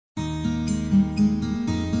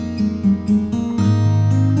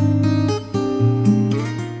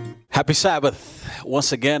Happy Sabbath.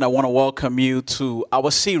 Once again, I want to welcome you to our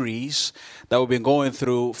series that we've been going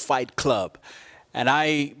through, Fight Club. And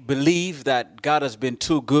I believe that God has been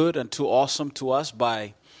too good and too awesome to us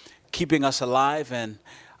by keeping us alive. And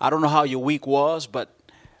I don't know how your week was, but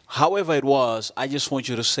however it was, I just want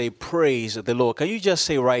you to say praise the Lord. Can you just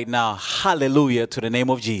say right now, hallelujah to the name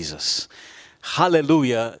of Jesus?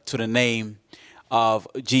 Hallelujah to the name of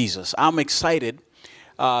Jesus. I'm excited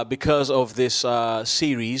because of this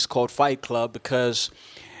series called Fight Club, because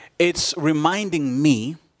it's reminding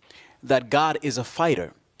me that God is a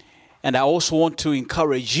fighter. And I also want to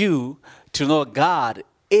encourage you to know God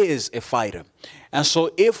is a fighter. And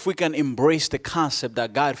so if we can embrace the concept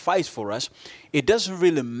that God fights for us, it doesn't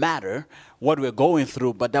really matter what we're going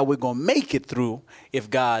through, but that we're going to make it through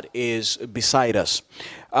if God is beside us.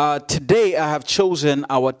 Today I have chosen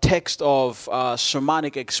our text of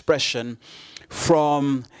sermonic expression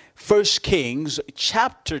from 1 Kings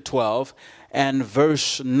chapter 12 and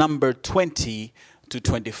verse number 20 to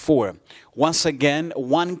 24. Once again,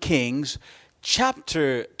 1 Kings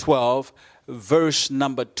chapter 12 verse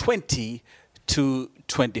number 20 to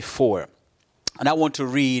 24. And I want to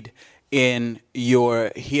read in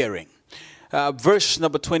your hearing. Verse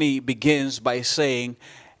number 20 begins by saying,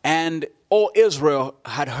 "And all Israel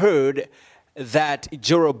had heard that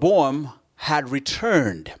Jeroboam had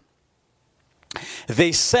returned.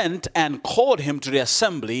 They sent and called him to the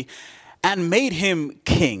assembly and made him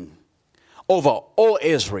king over all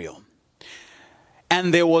Israel.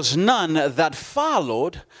 And there was none that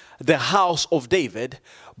followed the house of David,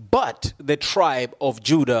 but the tribe of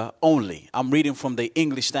Judah only." I'm reading from the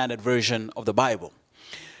English Standard Version of the Bible.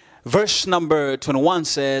 Verse number 21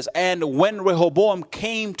 says, "And when Rehoboam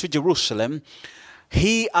came to Jerusalem,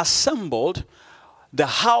 he assembled the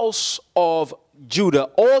house of Judah,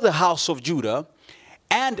 all the house of Judah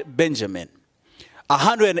and Benjamin,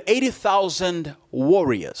 180,000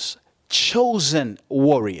 warriors, chosen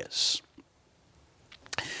warriors.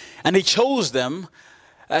 And he chose them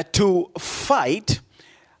to fight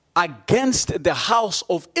against the house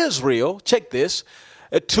of Israel," check this,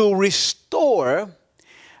 "to restore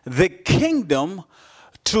the kingdom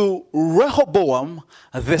to Rehoboam,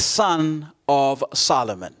 the son of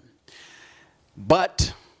Solomon.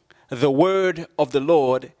 But the word of the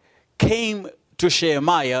Lord came to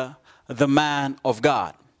Shemaiah, the man of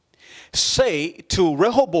God. Say to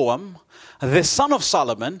Rehoboam, the son of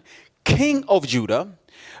Solomon, king of Judah,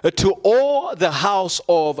 to all the house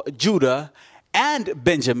of Judah and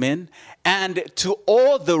Benjamin, and to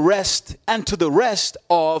all the rest, and to the rest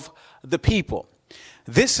of the people."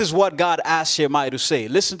 This is what God asked Shemaiah to say.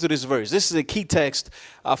 Listen to this verse. This is a key text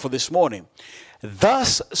for this morning.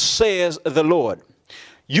 "Thus says the Lord,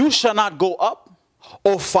 you shall not go up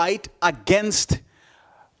or fight against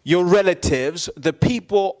your relatives, the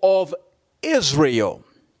people of Israel.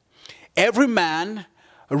 Every man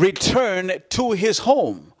return to his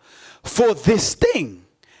home, for this thing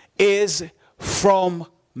is from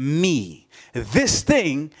me." This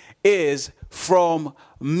thing is from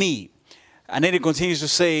me. And then it continues to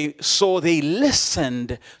say, "So they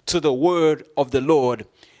listened to the word of the Lord.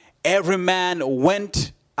 Every man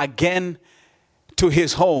went again to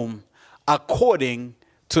his home according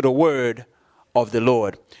to the word of the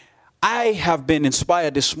Lord." I have been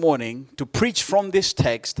inspired this morning to preach from this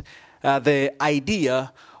text the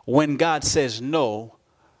idea when God says no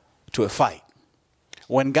to a fight.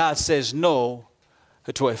 When God says no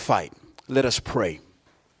to a fight. Let us pray.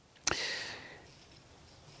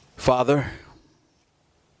 Father,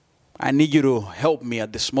 I need you to help me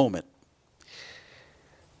at this moment.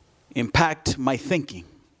 Impact my thinking.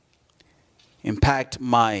 Impact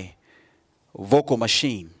my vocal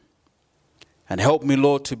machine. And help me,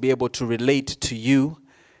 Lord, to be able to relate to you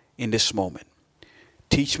in this moment.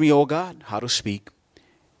 Teach me, oh God, how to speak.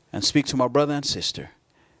 And speak to my brother and sister.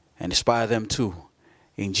 And inspire them too.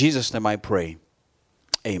 In Jesus' name I pray.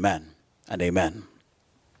 Amen and amen.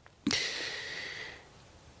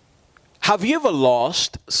 Have you ever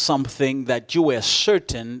lost something that you were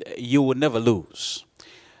certain you would never lose?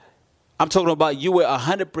 I'm talking about you were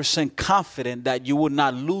 100% confident that you would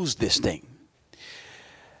not lose this thing.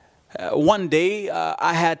 One day,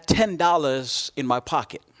 I had $10 in my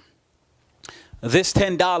pocket. This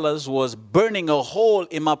 $10 was burning a hole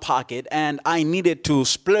in my pocket, and I needed to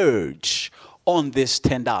splurge on this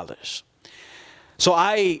 $10. So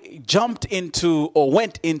I went into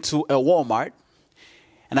a Walmart.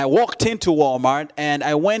 And I walked into Walmart and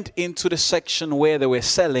I went into the section where they were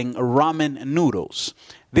selling ramen noodles.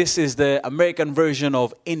 This is the American version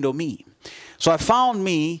of Indomie. So I found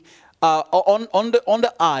me on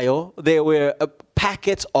the aisle, there were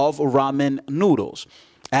packets of ramen noodles.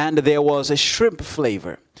 And there was a shrimp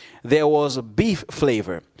flavor. There was a beef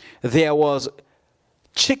flavor. There was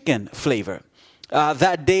chicken flavor.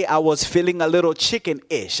 That day I was feeling a little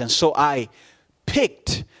chicken-ish. And so I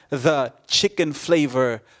picked the chicken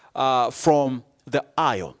flavor from the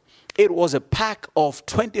aisle. It was a pack of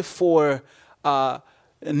 24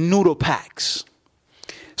 noodle packs.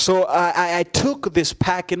 So I took this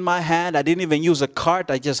pack in my hand. I didn't even use a cart.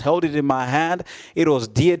 I just held it in my hand. It was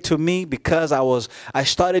dear to me because I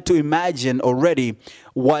started to imagine already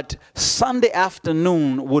what Sunday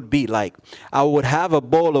afternoon would be like. I would have a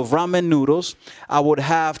bowl of ramen noodles. I would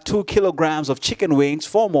have 2 kilograms of chicken wings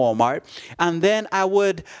from Walmart. And then I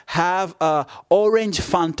would have orange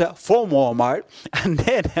Fanta from Walmart.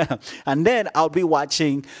 And then I'll be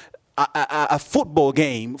watching a football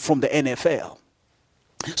game from the NFL.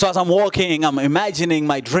 So as I'm walking, I'm imagining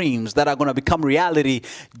my dreams that are going to become reality.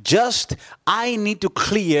 I need to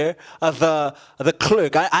clear the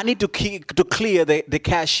clerk. I need to clear the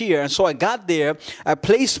cashier. And so I got there. I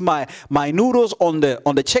placed my noodles on the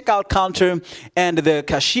checkout counter, and the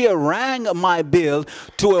cashier rang my bill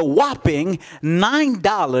to a whopping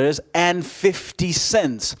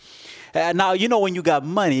 $9.50. Now, you know, when you got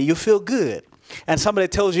money, you feel good. And somebody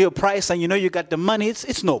tells you a price and you know you got the money,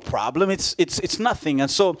 it's no problem. It's nothing. And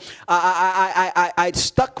so I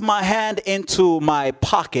stuck my hand into my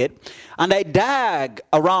pocket and I dug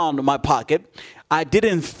around my pocket. I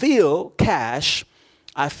didn't feel cash.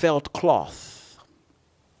 I felt cloth.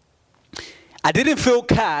 I didn't feel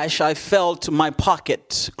cash. I felt my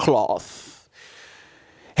pocket cloth.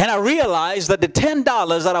 And I realized that the $10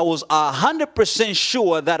 that I was 100%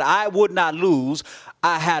 sure that I would not lose,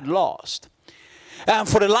 I had lost. And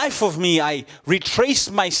for the life of me, I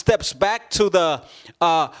retraced my steps back to the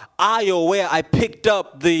aisle where I picked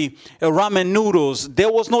up the ramen noodles.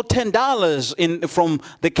 There was no $10 from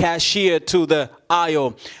the cashier to the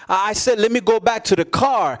aisle. I said, let me go back to the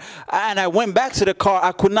car. And I went back to the car.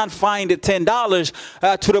 I could not find the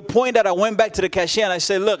 $10 to the point that I went back to the cashier and I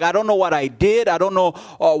said, look, I don't know what I did. I don't know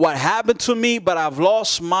what happened to me, but I've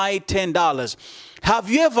lost my $10.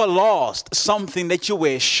 Have you ever lost something that you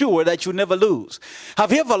were sure that you never lose?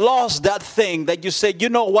 Have you ever lost that thing that you said, you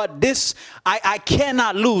know what, I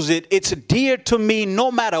cannot lose it. It's dear to me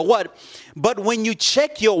no matter what. But when you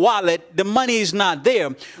check your wallet, the money is not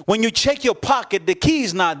there. When you check your pocket, the key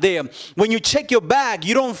is not there. When you check your bag,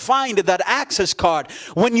 you don't find that access card.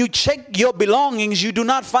 When you check your belongings, you do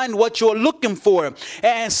not find what you're looking for.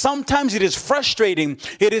 And sometimes it is frustrating.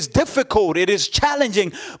 It is difficult. It is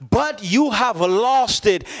challenging. But you have lost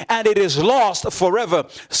it, and it is lost forever.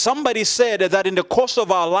 Somebody said that in the course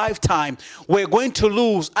of our lifetime, we're going to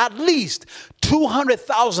lose at least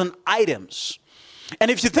 200,000 items. And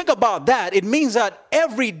if you think about that, it means that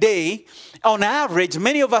every day, on average,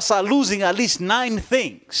 many of us are losing at least 9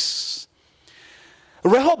 things.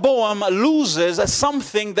 Rehoboam loses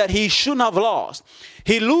something that he shouldn't have lost.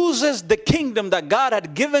 He loses the kingdom that God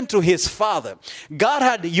had given to his father. God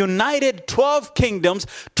had united 12 kingdoms,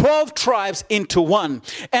 12 tribes into one.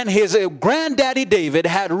 And his granddaddy David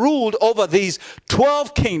had ruled over these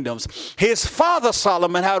 12 kingdoms. His father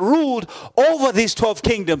Solomon had ruled over these 12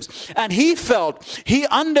 kingdoms. And he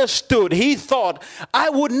understood, he thought, I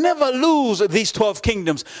would never lose these 12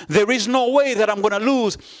 kingdoms. There is no way that I'm going to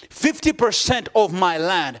lose 50% of my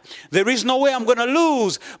land. There is no way I'm going to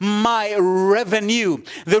lose my revenue.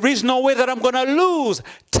 There is no way that I'm going to lose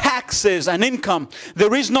taxes and income.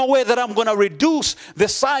 There is no way that I'm going to reduce the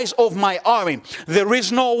size of my army. There is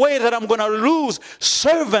no way that I'm going to lose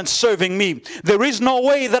servants serving me. There is no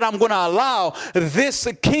way that I'm going to allow this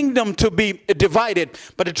kingdom to be divided.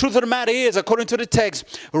 But the truth of the matter is, according to the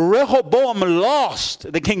text, Rehoboam lost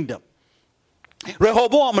the kingdom.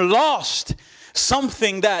 Rehoboam lost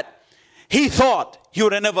something that he thought he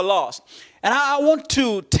would have never lost. And I want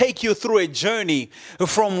to take you through a journey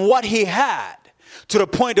from what he had to the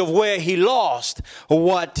point of where he lost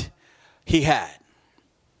what he had.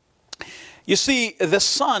 You see, the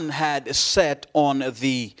sun had set on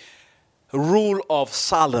the rule of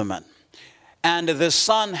Solomon, and the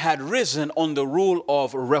sun had risen on the rule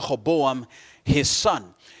of Rehoboam, his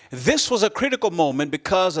son. This was a critical moment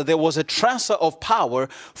because there was a transfer of power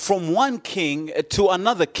from one king to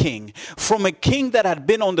another king, from a king that had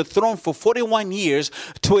been on the throne for 41 years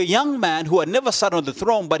to a young man who had never sat on the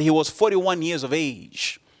throne, but he was 41 years of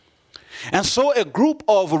age. And so a group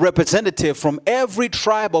of representatives from every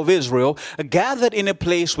tribe of Israel gathered in a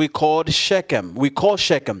place we called Shechem. We call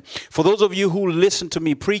Shechem. For those of you who listened to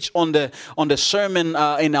me preach on the sermon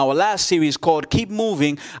in our last series called Keep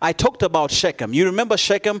Moving, I talked about Shechem. You remember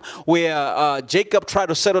Shechem, where Jacob tried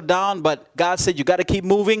to settle down, but God said you got to keep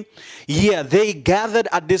moving? Yeah, they gathered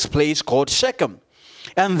at this place called Shechem.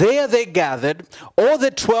 And there they gathered, all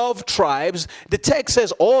the 12 tribes. The text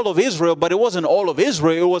says all of Israel, but it wasn't all of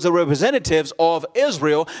Israel. It was the representatives of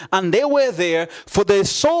Israel. And they were there for the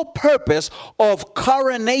sole purpose of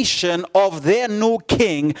coronation of their new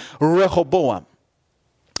king, Rehoboam.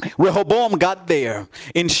 Rehoboam got there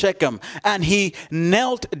in Shechem and he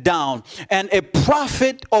knelt down. And a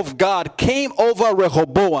prophet of God came over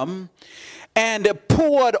Rehoboam and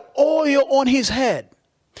poured oil on his head.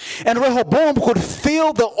 And Rehoboam could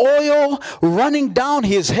feel the oil running down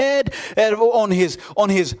his head and on his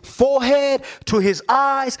forehead to his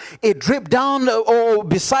eyes. It dripped down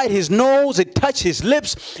beside his nose. It touched his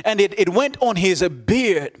lips and it went on his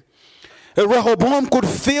beard. Rehoboam could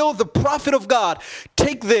feel the prophet of God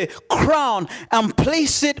take the crown and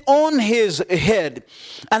place it on his head.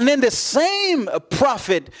 And then the same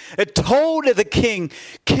prophet told the king,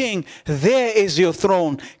 "King, there is your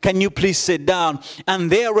throne. Can you please sit down?" And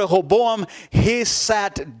there Rehoboam, he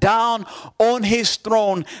sat down on his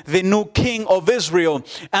throne, the new king of Israel.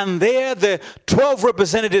 And there the 12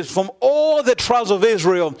 representatives from all the tribes of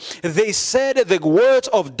Israel, they said the words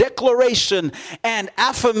of declaration and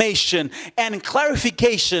affirmation and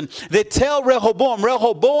clarification. They tell Rehoboam,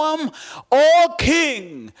 "Rehoboam, O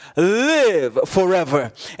king, live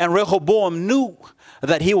forever." And Rehoboam knew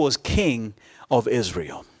that he was king of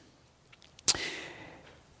Israel.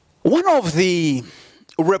 One of the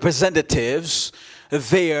representatives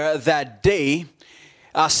there that day,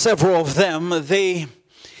 several of them, they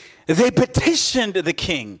petitioned the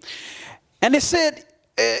king. And they said,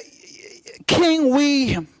 "King,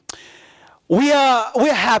 we're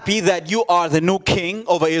happy that you are the new king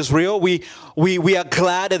over Israel. We are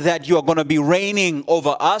glad that you are going to be reigning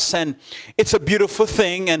over us, and it's a beautiful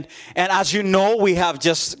thing. And as you know, we have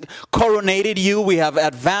just coronated you. We have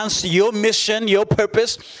advanced your mission, your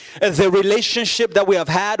purpose, the relationship that we have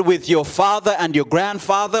had with your father and your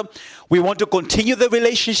grandfather. We want to continue the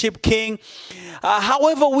relationship, King.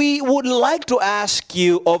 However, we would like to ask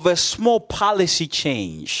you of a small policy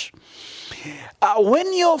change.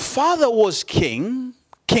 When your father was king,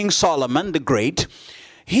 King Solomon the Great,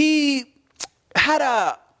 he had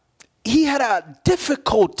a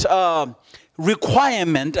difficult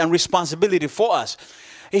requirement and responsibility for us.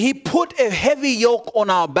 He put a heavy yoke on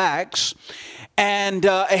our backs and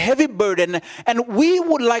a heavy burden, and we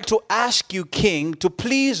would like to ask you, King, to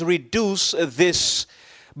please reduce this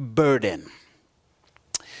burden.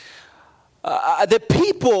 The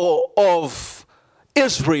people of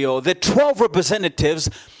Israel, the 12 representatives,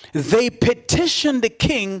 they petitioned the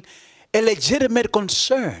king a legitimate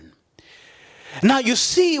concern. Now you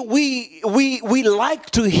see, we like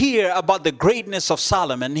to hear about the greatness of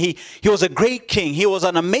Solomon. He was a great king. He was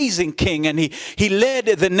an amazing king, and he led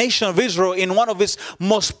the nation of Israel in one of his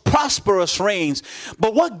most prosperous reigns.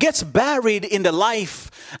 But what gets buried in the life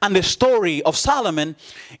and the story of Solomon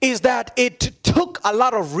is that it took a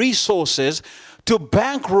lot of resources to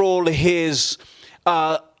bankroll his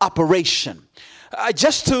operation.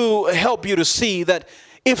 Just to help you to see that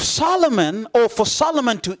if Solomon, or for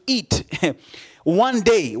Solomon to eat one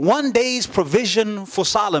day's provision for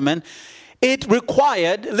Solomon, it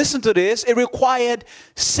required, listen to this, it required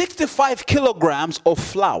 65 kilograms of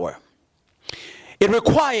flour. It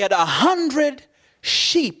required 100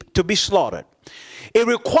 sheep to be slaughtered. It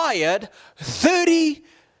required 30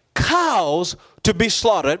 cows to be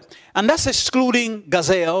slaughtered, and that's excluding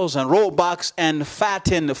gazelles and roebucks and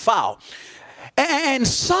fattened fowl. And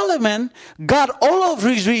Solomon got all of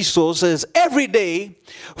his resources every day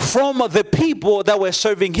from the people that were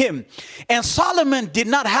serving him. And Solomon did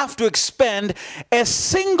not have to expend a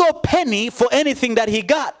single penny for anything that he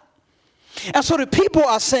got. And so the people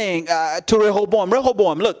are saying to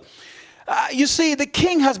Rehoboam, look, you see, the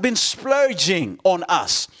king has been splurging on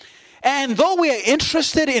us. And though we are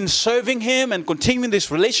interested in serving him and continuing this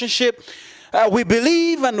relationship, we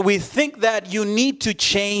believe and we think that you need to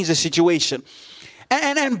change the situation.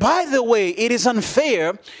 And by the way, it is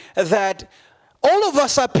unfair that all of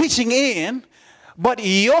us are pitching in, but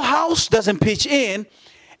your house doesn't pitch in,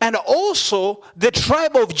 and also the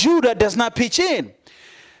tribe of Judah does not pitch in.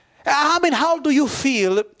 I mean, how do you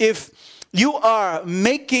feel if you are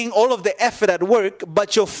making all of the effort at work,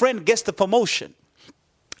 but your friend gets the promotion?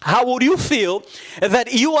 How would you feel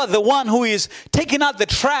that you are the one who is taking out the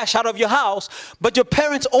trash out of your house, but your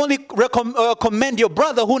parents only commend your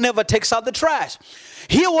brother who never takes out the trash?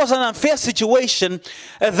 Here was an unfair situation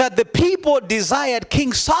that the people desired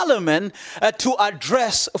King Solomon to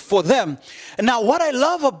address for them. Now, what I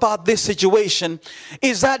love about this situation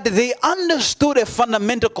is that they understood a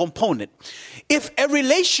fundamental component. If a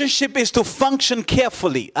relationship is to function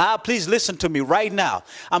carefully, please listen to me right now.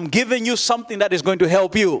 I'm giving you something that is going to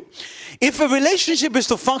help you. If a relationship is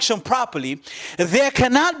to function properly, there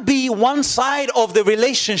cannot be one side of the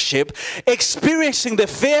relationship experiencing the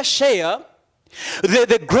fair share,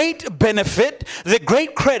 the great benefit, the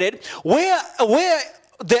great credit, where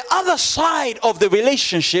the other side of the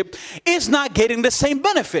relationship is not getting the same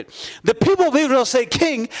benefit. The people of Israel say,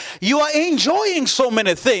 King, you are enjoying so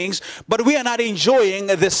many things, but we are not enjoying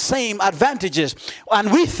the same advantages.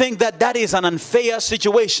 And we think that that is an unfair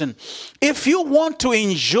situation. If you want to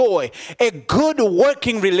enjoy a good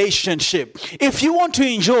working relationship, if you want to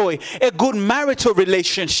enjoy a good marital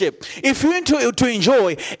relationship, if you want to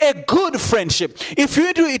enjoy a good friendship, if you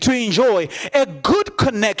want to enjoy a good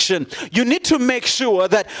connection, you need to make sure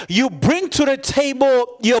that you bring to the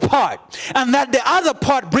table your part, and that the other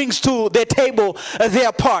part brings to the table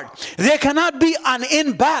their part. There cannot be an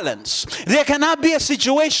imbalance. There cannot be a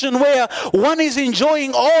situation where one is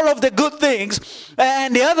enjoying all of the good things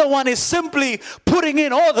and the other one is simply putting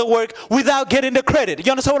in all the work without getting the credit.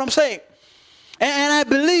 You understand what I'm saying? And I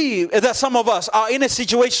believe that some of us are in a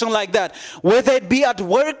situation like that, whether it be at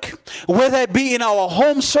work, whether it be in our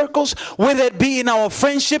home circles, whether it be in our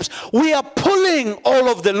friendships. We are pulling all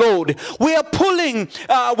of the load. We are pulling,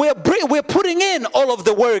 we're putting in all of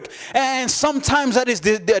the work. And sometimes that is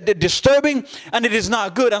disturbing and it is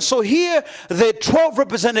not good. And so here the 12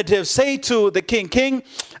 representatives say to the king,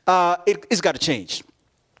 it's got to change.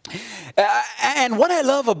 And what I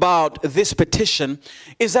love about this petition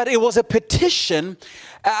is that it was a petition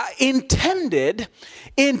intended,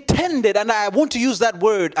 and I want to use that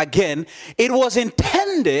word again, it was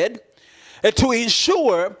intended to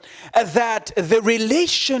ensure that the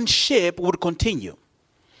relationship would continue.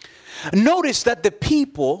 Notice that the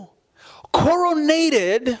people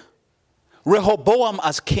coronated Rehoboam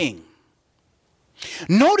as king.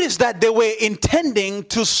 Notice that they were intending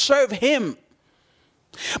to serve him.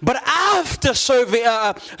 But after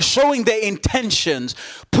showing their intentions,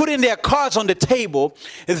 putting their cards on the table,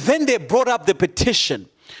 then they brought up the petition.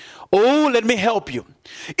 Oh, let me help you.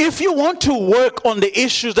 If you want to work on the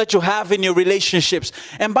issues that you have in your relationships,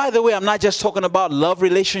 and by the way, I'm not just talking about love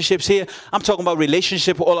relationships here, I'm talking about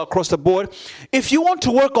relationship all across the board. If you want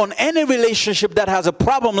to work on any relationship that has a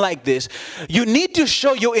problem like this, you need to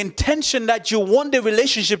show your intention that you want the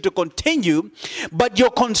relationship to continue, but your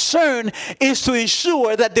concern is to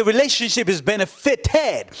ensure that the relationship is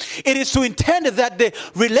benefited. It is to intend that the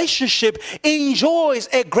relationship enjoys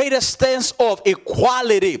a greater sense of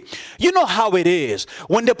equality. You know how it is.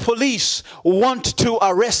 When the police want to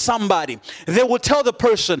arrest somebody, they will tell the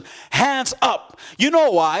person, hands up. You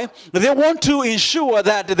know why? They want to ensure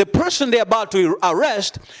that the person they're about to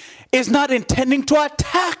arrest is not intending to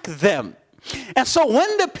attack them. And so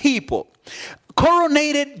when the people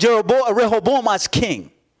coronated Rehoboam as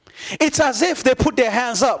king, it's as if they put their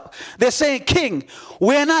hands up. They're saying, King,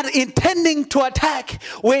 we're not intending to attack.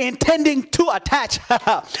 We're intending to attach.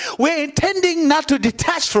 We're intending not to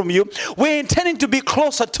detach from you. We're intending to be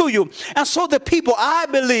closer to you. And so the people, I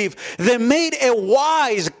believe, they made a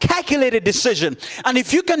wise, calculated decision. And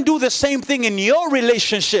if you can do the same thing in your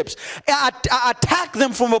relationships, attack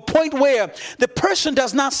them from a point where the person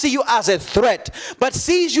does not see you as a threat, but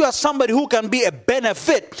sees you as somebody who can be a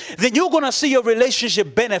benefit, then you're going to see your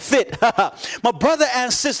relationship benefit. My brother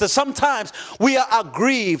and sister, sometimes we are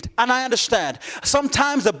aggrieved, and I understand.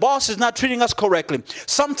 Sometimes the boss is not treating us correctly.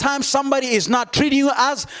 Sometimes somebody is not treating you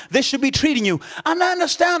as they should be treating you. And I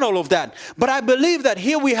understand all of that. But I believe that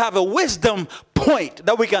here we have a wisdom point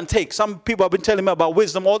that we can take. Some people have been telling me about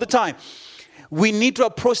wisdom all the time. We need to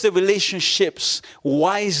approach the relationships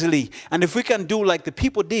wisely. And if we can do like the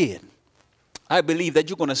people did, I believe that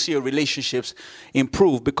you're going to see your relationships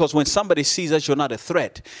improve, because when somebody sees that you're not a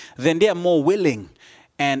threat, then they are more willing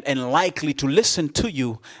and likely to listen to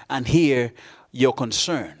you and hear your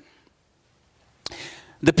concern.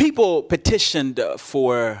 The people petitioned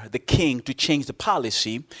for the king to change the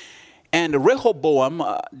policy, and Rehoboam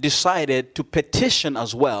decided to petition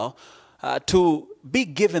as well to be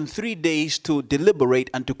given 3 days to deliberate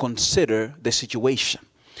and to consider the situation.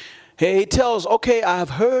 He tells, okay, I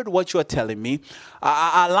have heard what you are telling me.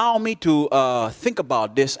 Allow me to think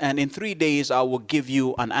about this, and in 3 days I will give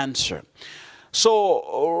you an answer.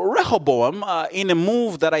 So Rehoboam, in a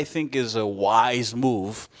move that I think is a wise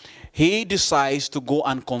move, he decides to go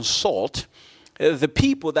and consult the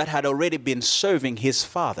people that had already been serving his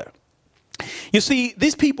father. You see,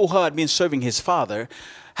 these people who had been serving his father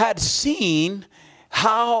had seen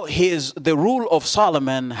how the rule of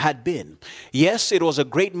Solomon had been. Yes, it was a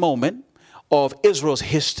great moment of Israel's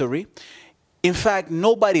history. In fact,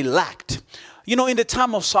 nobody lacked. You know, in the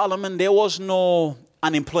time of Solomon, there was no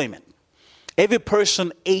unemployment. Every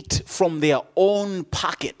person ate from their own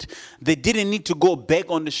pocket. They didn't need to go beg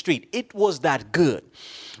on the street. It was that good.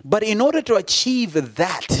 But in order to achieve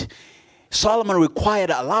that, Solomon required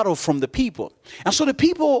a lot from the people. And so the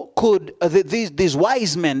people could, these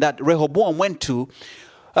wise men that Rehoboam went to,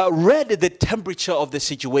 read the temperature of the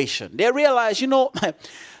situation. They realized, you know,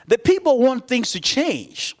 the people want things to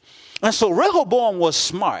change. And so Rehoboam was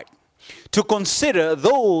smart to consider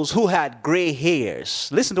those who had gray hairs.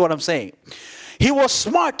 Listen to what I'm saying. He was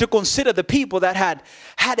smart to consider the people that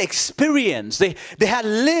had experience. They had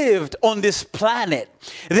lived on this planet.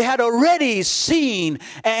 They had already seen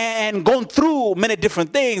and gone through many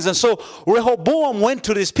different things. And so Rehoboam went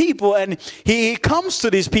to these people, and he comes to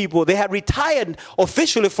these people. They had retired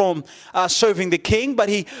officially from serving the king, but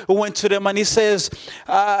he went to them and he says,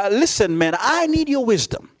 listen, man, I need your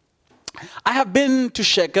wisdom. I have been to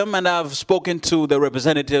Shechem and I've spoken to the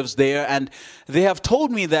representatives there, and they have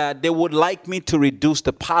told me that they would like me to reduce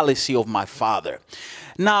the policy of my father.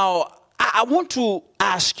 Now, I want to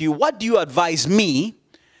ask you, what do you advise me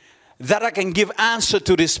that I can give answer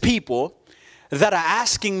to these people that are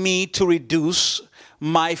asking me to reduce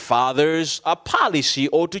my father's policy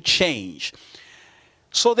or to change?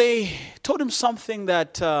 So they told him something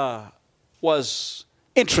that was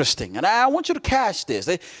interesting, and I want you to catch this.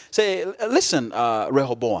 They say, listen,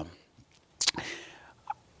 Rehoboam,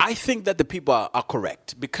 I think that the people are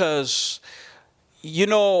correct, because, you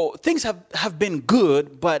know, things have been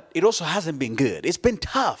good, but it also hasn't been good. It's been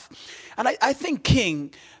tough. And I think,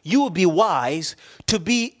 King, you will be wise to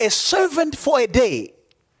be a servant for a day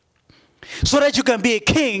so that you can be a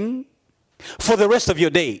king for the rest of your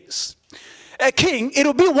days. A king,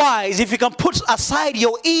 it'll be wise if you can put aside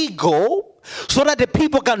your ego so that the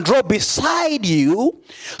people can draw beside you,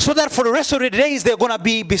 so that for the rest of the days they're going to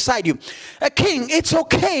be beside you. A king, it's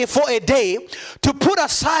okay for a day to put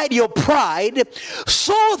aside your pride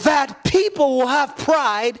so that people will have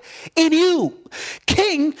pride in you.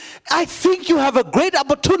 King, I think you have a great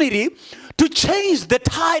opportunity to change the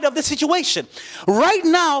tide of the situation. Right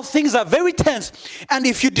now, things are very tense. And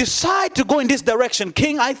if you decide to go in this direction,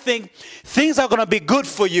 King, I think things are going to be good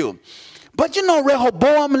for you. But you know,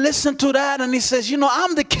 Rehoboam listened to that and he says, you know,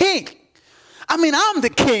 I'm the king. I'm the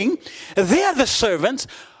king. They are the servants.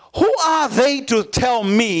 Who are they to tell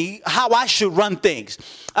me how I should run things?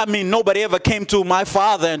 Nobody ever came to my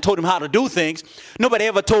father and told him how to do things. Nobody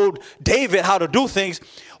ever told David how to do things.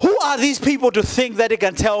 Who are these people to think that they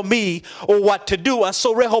can tell me or what to do? And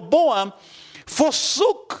so Rehoboam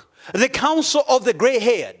forsook the counsel of the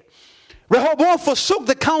gray-haired. Rehoboam forsook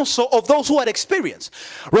the counsel of those who had experience.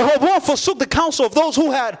 Rehoboam forsook the counsel of those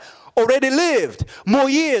who had already lived more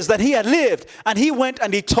years than he had lived. And he went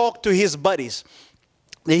and he talked to his buddies.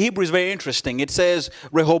 The Hebrew is very interesting. It says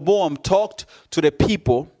Rehoboam talked to the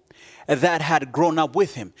people that had grown up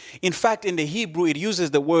with him. In fact, in the Hebrew, it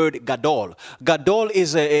uses the word gadol. Gadol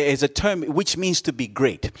is a term which means to be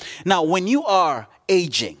great. Now, when you are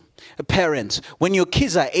aging, parents, when your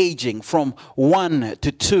kids are aging from 1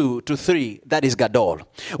 to 2 to 3, that is gadol.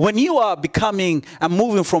 When you are becoming and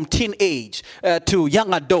moving from teenage to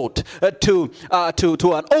young adult to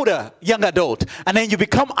an older young adult, and then you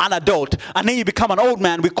become an adult, and then you become an old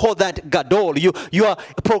man, we call that gadol. You are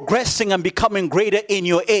progressing and becoming greater in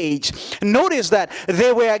your age. Notice that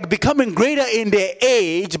they were becoming greater in their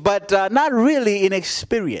age, but not really in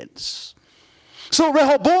experience. So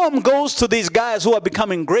Rehoboam goes to these guys who are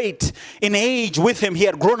becoming great in age with him. He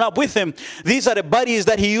had grown up with him. These are the buddies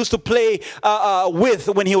that he used to play with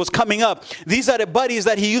when he was coming up. These are the buddies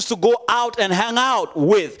that he used to go out and hang out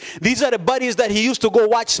with. These are the buddies that he used to go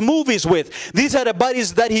watch movies with. These are the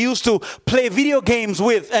buddies that he used to play video games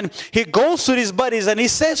with. And he goes to these buddies and he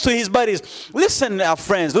says to his buddies, listen,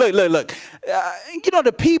 friends, look. You know,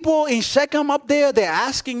 the people in Shechem up there, they're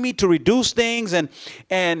asking me to reduce things, and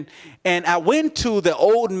I went to the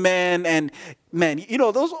old man, and man, you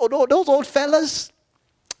know, those old fellas,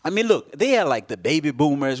 look, they are like the baby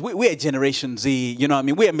boomers. We're Generation Z, you know,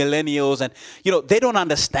 we're millennials, and, you know, they don't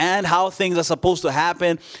understand how things are supposed to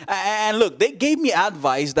happen. And look, they gave me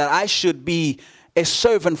advice that I should be a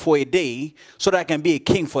servant for a day so that I can be a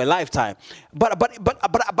king for a lifetime. But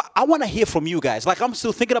I want to hear from you guys. Like, I'm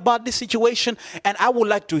still thinking about this situation, and I would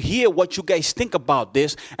like to hear what you guys think about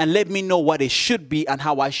this and let me know what it should be and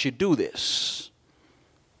how I should do this.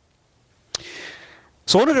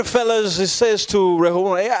 So one of the fellas, it says to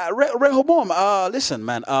Rehoboam, hey, Rehoboam, listen,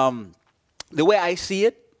 man, the way I see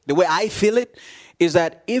it, the way I feel it, is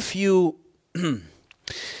that if you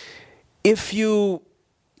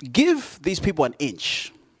give these people an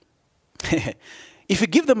inch, if you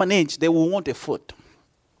give them an inch, they will want a foot.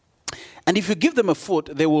 And if you give them a foot,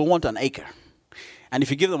 they will want an acre. And if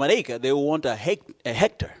you give them an acre, they will want a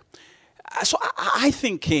hectare. So I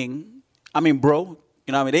think bro,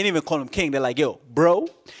 you know what I mean? They didn't even call him king. They're like, yo, bro,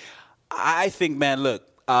 I think, man, look,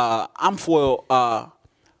 I'm for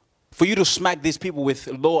you to smack these people with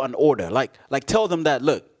law and order. Like tell them that,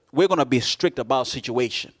 look, we're going to be strict about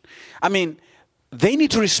situation. I mean, they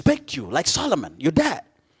need to respect you like Solomon, your dad.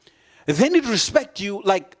 They need to respect you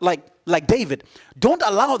like David. Don't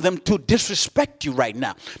allow them to disrespect you right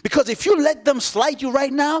now. Because if you let them slight you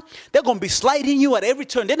right now, they're going to be slighting you at every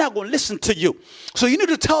turn. They're not going to listen to you. So you need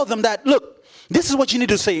to tell them that, look, this is what you need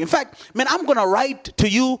to say. In fact, man, I'm going to write to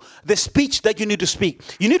you the speech that you need to speak.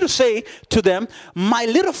 You need to say to them, my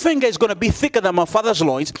little finger is going to be thicker than my father's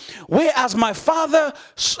loins. Whereas my father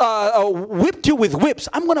whipped you with whips,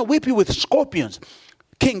 I'm going to whip you with scorpions.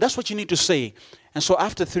 King, that's what you need to say. And so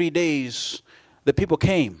after 3 days, the people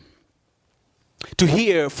came to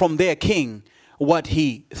hear from their king what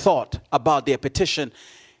he thought about their petition.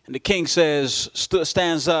 And the king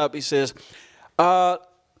stands up. He says,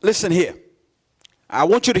 listen here. I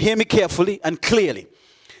want you to hear me carefully and clearly.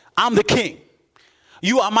 I'm the king.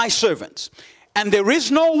 You are my servants. And there is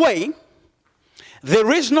no way that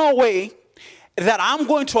I'm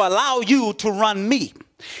going to allow you to run me.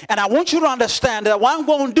 And I want you to understand that what I'm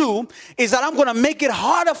going to do is that I'm going to make it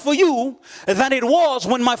harder for you than it was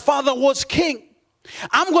when my father was king.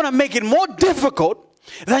 I'm going to make it more difficult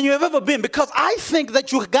than you have ever been, because I think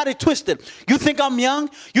that you got it twisted. You think I'm young,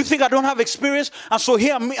 you think I don't have experience, and so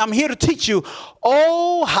here I'm here to teach you.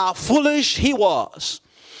 Oh, how foolish he was.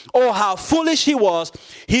 Oh, how foolish he was.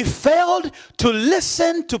 He failed to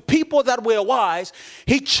listen to people that were wise.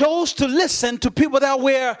 He chose to listen to people that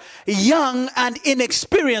were young and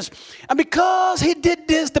inexperienced. And because he did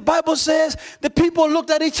this, the Bible says the people looked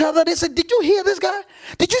at each other. They said, did you hear this guy?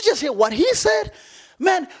 Did you just hear what he said?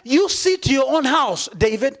 Man, you see to your own house,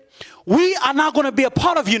 David. We are not going to be a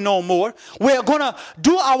part of you no more. We're going to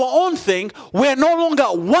do our own thing. We're no longer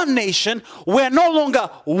one nation. We're no longer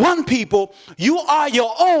one people. You are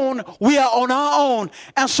your own. We are on our own.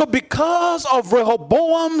 And so because of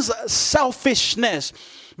Rehoboam's selfishness,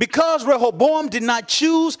 because Rehoboam did not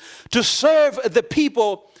choose to serve the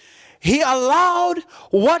people, he allowed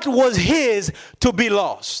what was his to be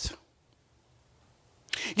lost.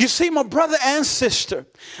 You see, my brother and sister,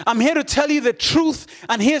 I'm here to tell you the truth,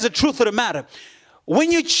 and here's the truth of the matter.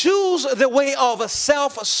 When you choose the way of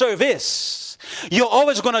self-service, you're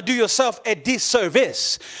always going to do yourself a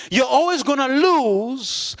disservice. You're always going to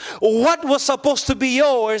lose what was supposed to be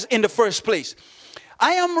yours in the first place.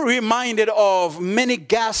 I am reminded of many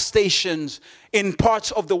gas stations in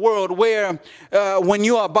parts of the world where when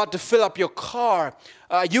you are about to fill up your car,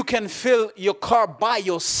 you can fill your car by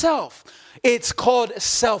yourself. It's called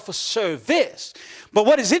self-service. But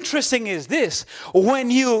what is interesting is this: when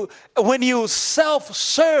you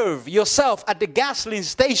self-serve yourself at the gasoline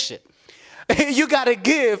station, you got to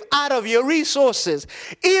give out of your resources,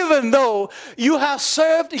 even though you have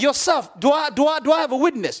served yourself. Do I have a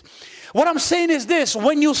witness? What I'm saying is this: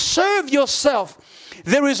 when you serve yourself,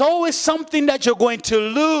 there is always something that you're going to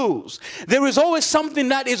lose. There is always something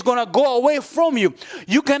that is going to go away from you.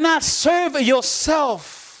 You cannot serve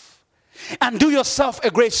yourself and do yourself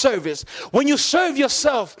a great service. When you serve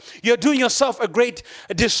yourself, you're doing yourself a great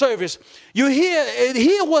disservice.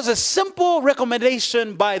 Here was a simple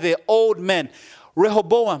recommendation by the old man.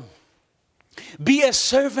 Rehoboam, be a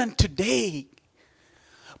servant today.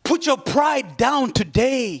 Put your pride down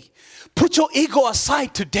today. Put your ego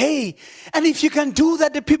aside today. And if you can do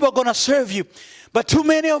that, the people are going to serve you. But too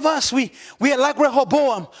many of us, we are like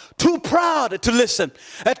Rehoboam, too proud to listen,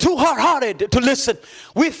 too hard-hearted to listen.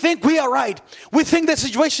 We think we are right. We think the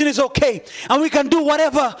situation is okay, and we can do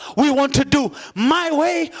whatever we want to do, my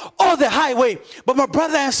way or the highway. But my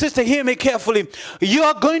brother and sister, hear me carefully. You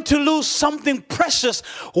are going to lose something precious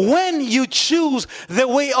when you choose the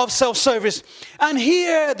way of self-service. And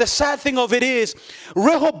here, the sad thing of it is,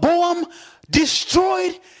 Rehoboam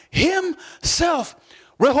destroyed himself.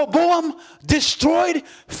 Rehoboam destroyed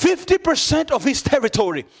 50% of his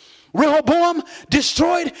territory. Rehoboam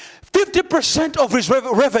destroyed 50% of his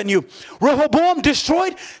revenue. Rehoboam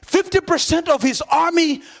destroyed 50% of his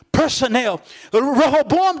army personnel.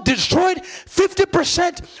 Rehoboam destroyed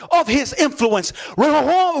 50% of his influence.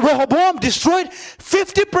 Rehoboam destroyed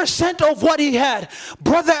 50% of what he had.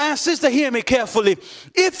 Brother and sister, hear me carefully.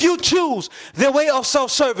 If you choose the way of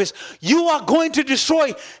self-service, you are going to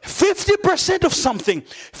destroy 50% of something.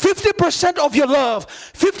 50% of your love,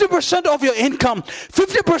 50% of your income,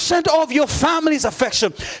 50% of your family's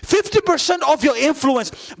affection, 50% of your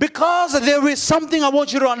influence, because there is something I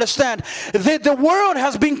want you to understand, that the world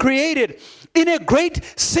has been created in a great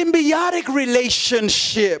symbiotic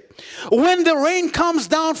relationship. When the rain comes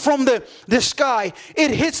down from the sky,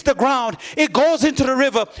 it hits the ground, it goes into the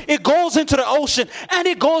river, it goes into the ocean, and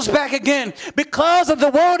it goes back again, because the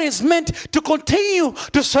world is meant to continue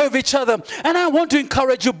to serve each other. And I want to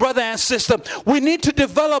encourage you, brother and sister, we need to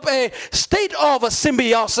develop a state of a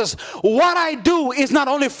symbiosis. What I do is not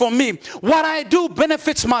only for me. What I do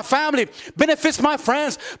benefits my family, benefits my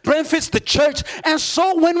friends, benefits the church. And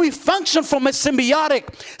so when we function from a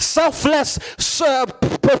symbiotic, selfless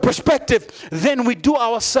perspective, then we do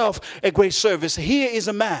ourselves a great service. Here is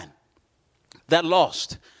a man that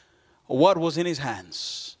lost what was in his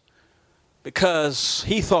hands because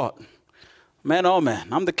he thought, man, oh man,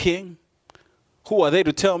 I'm the king. Who are they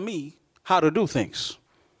to tell me how to do things?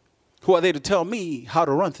 Who are they to tell me how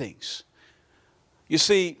to run things? You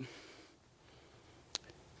see,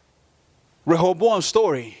 Rehoboam's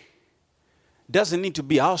story doesn't need to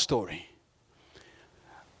be our story.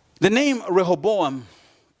 The name Rehoboam,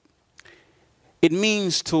 it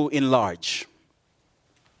means to enlarge.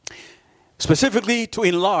 Specifically, to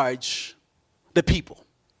enlarge the people.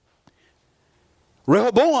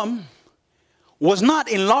 Rehoboam was not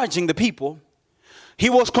enlarging the people.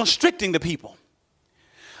 He was constricting the people.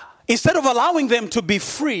 Instead of allowing them to be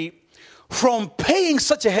free from paying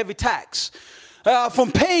such a heavy tax,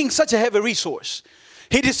 from paying such a heavy resource,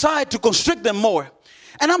 he decided to constrict them more.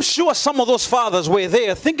 And I'm sure some of those fathers were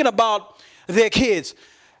there thinking about their kids.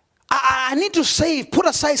 I need to save, put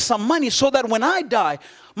aside some money so that when I die,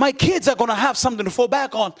 my kids are going to have something to fall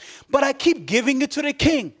back on. But I keep giving it to the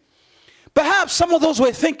king. Perhaps some of those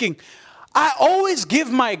were thinking, I always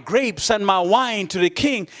give my grapes and my wine to the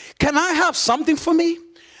king. Can I have something for me?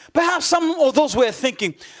 Perhaps some of those were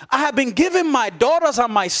thinking, I have been giving my daughters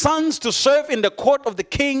and my sons to serve in the court of the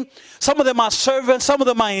king. Some of them are servants, some of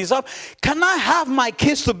them are his up. Can I have my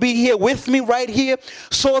kids to be here with me right here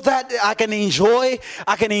so that I can enjoy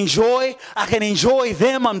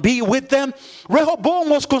them and be with them? Rehoboam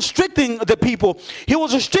was constricting the people. He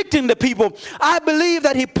was restricting the people. I believe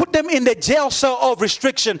that he put them in the jail cell of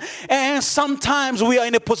restriction. And sometimes we are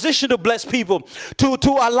in a position to bless people, to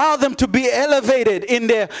allow them to be elevated in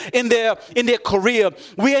their career.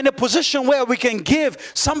 We're in a position where we can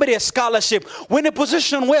give somebody a scholarship. We're in a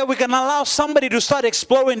position where we can allow somebody to start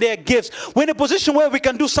exploring their gifts. We're in a position where we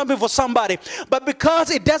can do something for somebody. But because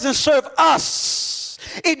it doesn't serve us,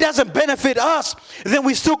 it doesn't benefit us, then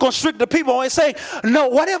we still constrict the people and say, no,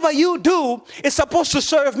 whatever you do is supposed to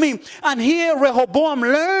serve me. And here Rehoboam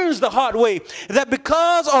learns the hard way that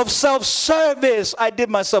because of self-service, I did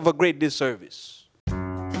myself a great disservice.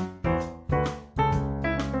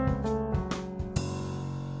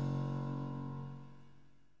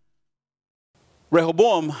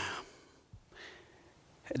 Rehoboam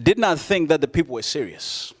did not think that the people were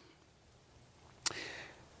serious.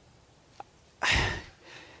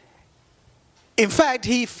 In fact,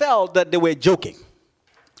 he felt that they were joking.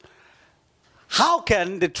 How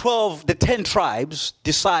can the 10 tribes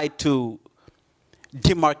decide to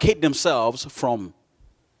demarcate themselves from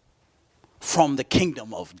the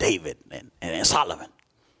kingdom of David and Solomon?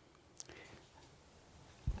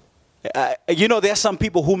 You know, there are some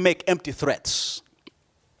people who make empty threats.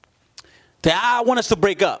 I want us to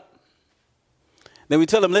break up. Then we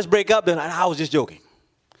tell them, let's break up. Then I was just joking.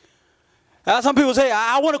 Some people say,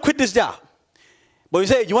 I want to quit this job. But we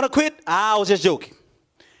say, you want to quit? I was just joking.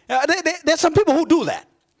 There's some people who do that.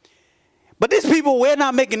 But these people were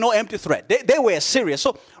not making no empty threat. They were serious.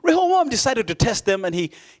 So Rehoboam decided to test them, and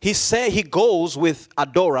he said he goes with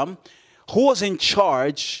Adoram, who was in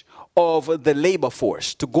charge of the labor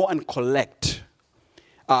force, to go and collect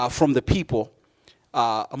from the people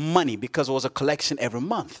money, because it was a collection every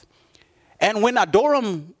month. And when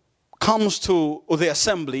Adoram comes to the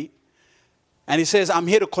assembly and he says, I'm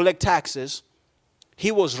here to collect taxes, he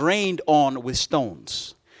was rained on with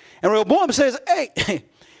stones. And Rehoboam says, hey,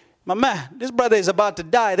 my man, this brother is about to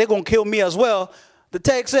die. They're going to kill me as well. The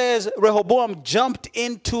text says Rehoboam jumped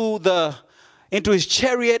into his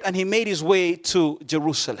chariot and he made his way to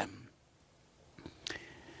Jerusalem.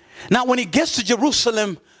 Now, when he gets to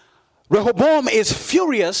Jerusalem, Rehoboam is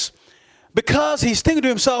furious because he's thinking to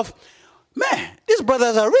himself, man, these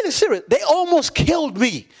brothers are really serious. They almost killed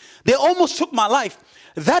me. They almost took my life.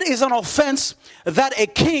 That is an offense that a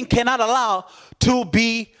king cannot allow to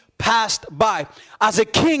be passed by. As a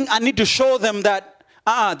king, I need to show them that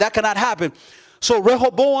that cannot happen. So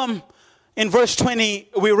Rehoboam, in verse 20,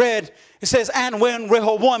 we read, it says, and when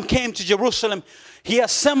Rehoboam came to Jerusalem, he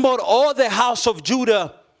assembled all the house of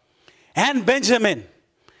Judah and Benjamin,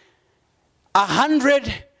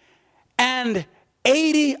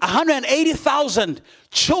 180,000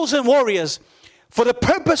 chosen warriors, for the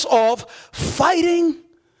purpose of fighting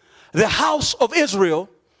the house of Israel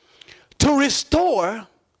to restore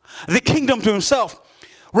the kingdom to himself.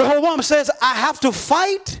 Rehoboam says, I have to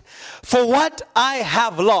fight for what I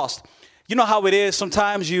have lost. You know how it is.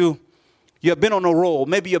 Sometimes you have been on a roll.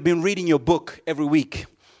 Maybe you've been reading your book every week.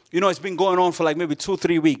 You know, it's been going on for like maybe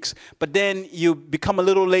 2-3 weeks. But then you become a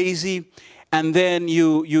little lazy. And then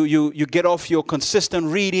you get off your consistent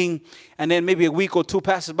reading, and then maybe a week or two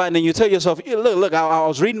passes by, and then you tell yourself, look, I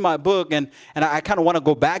was reading my book, and I kind of want to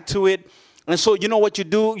go back to it. And so you know what you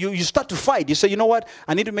do? You start to fight. You say, you know what?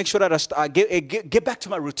 I need to make sure that I get back to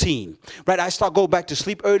my routine, right? I start go back to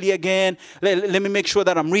sleep early again. Let me make sure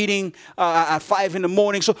that I'm reading at 5 in the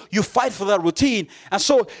morning. So you fight for that routine. And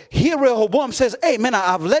so here Rehoboam says, hey, man,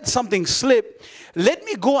 I've let something slip. Let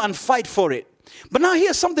me go and fight for it. But now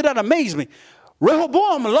here's something that amazed me.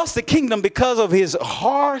 Rehoboam lost the kingdom because of his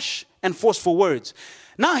harsh and forceful words.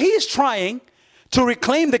 Now he's trying to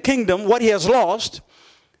reclaim the kingdom, what he has lost,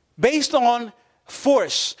 based on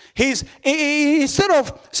force. Instead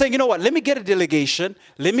of saying, you know what, let me get a delegation.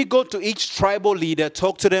 Let me go to each tribal leader,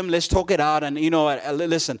 talk to them, let's talk it out. And, you know,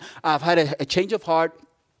 listen, I've had a change of heart.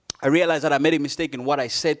 I realized that I made a mistake in what I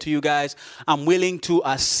said to you guys. I'm willing to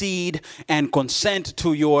accede and consent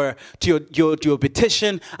to your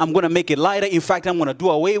petition. I'm going to make it lighter. In fact, I'm going to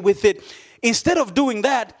do away with it. Instead of doing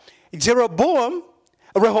that, Rehoboam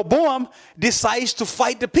decides to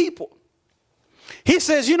fight the people. He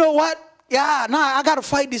says, you know what? Yeah, I got to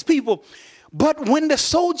fight these people. But when the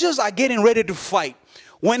soldiers are getting ready to fight,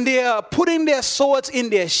 when they are putting their swords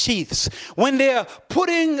in their sheaths, when they are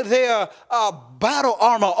putting their battle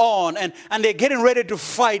armor on and they're getting ready to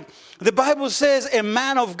fight, the Bible says a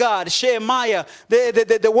man of God, Shemaiah,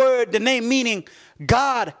 the name meaning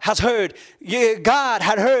God has heard. God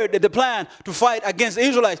had heard the plan to fight against the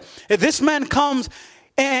Israelites. This man comes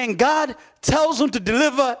and God tells him to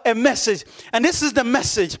deliver a message. And this is the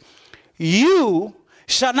message. You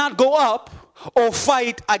shall not go up or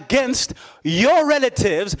fight against your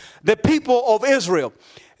relatives, the people of Israel.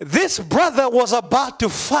 This brother was about to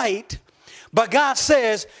fight, but God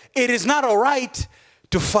says it is not all right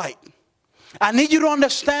to fight. I need you to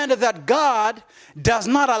understand that God does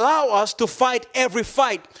not allow us to fight every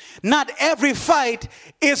fight. Not every fight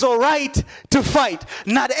is all right to fight.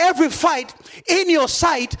 Not every fight in your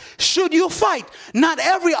sight should you fight. Not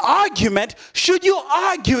every argument should you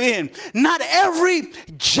argue in. Not every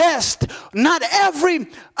jest, not every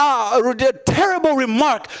terrible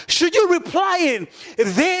remark should you reply in.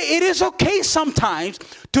 It is okay sometimes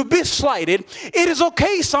to be slighted. It is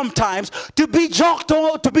okay sometimes to be joked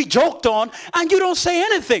on, and you don't say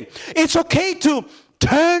anything. It's okay to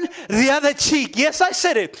turn the other cheek. Yes, I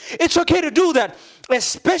said it. It's okay to do that,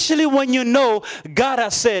 especially when you know God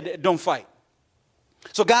has said, don't fight.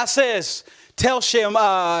 So God says, tell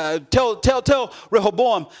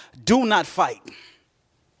Rehoboam, do not fight.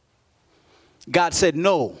 God said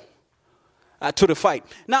no to the fight.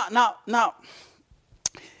 Now,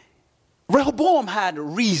 Rehoboam had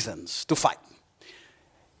reasons to fight.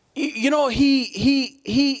 You know,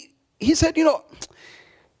 he said, you know,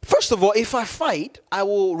 first of all, if I fight, I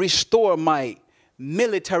will restore my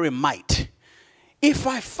military might. If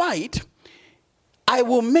I fight, I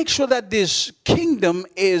will make sure that this kingdom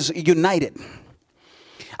is united.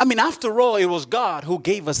 I mean, after all, it was God who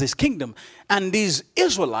gave us this kingdom. And these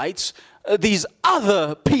Israelites, these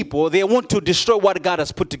other people, they want to destroy what God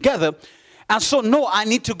has put together. And so, no, I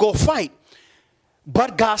need to go fight.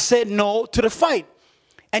 But God said no to the fight.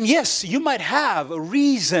 And yes, you might have a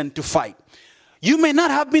reason to fight. You may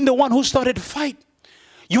not have been the one who started the fight.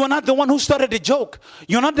 You are not the one who started the joke.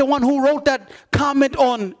 You're not the one who wrote that comment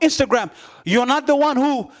on Instagram. You're not the one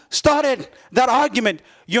who started that argument.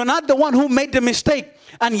 You're not the one who made the mistake.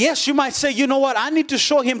 And yes, you might say, you know what? I need to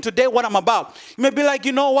show him today what I'm about. You may be like,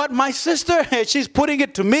 you know what? My sister, she's putting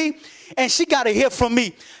it to me. And she got to hear from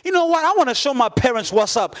me. You know what? I want to show my parents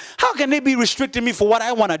what's up. How can they be restricting me for what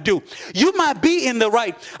I want to do? You might be in the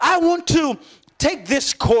right. I want to take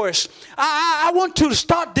this course. I want to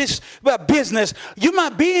start this business. You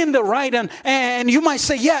might be in the right, and you might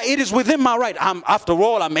say, yeah, it is within my right. After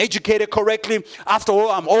all, I'm educated correctly. After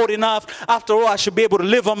all, I'm old enough. After all, I should be able to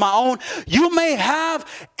live on my own. You may have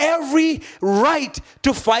every right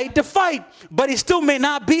to fight the fight, but it still may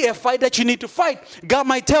not be a fight that you need to fight. God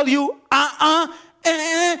might tell you,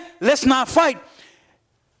 let's not fight.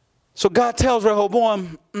 So God tells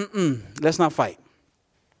Rehoboam, let's not fight.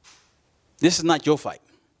 This is not your fight.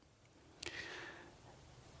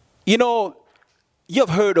 You know, you've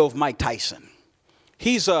heard of Mike Tyson.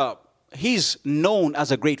 He's known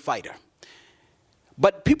as a great fighter.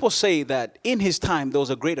 But people say that in his time, there was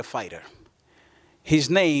a greater fighter. His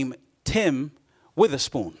name, Tim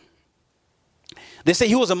Witherspoon. They say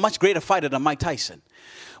he was a much greater fighter than Mike Tyson.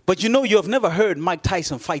 But you know, you have never heard Mike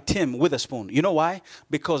Tyson fight Tim Witherspoon. You know why?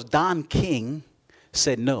 Because Don King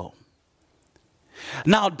said no.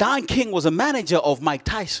 Now, Don King was a manager of Mike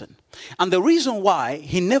Tyson. And the reason why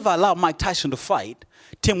he never allowed Mike Tyson to fight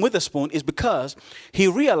Tim Witherspoon is because he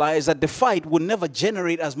realized that the fight would never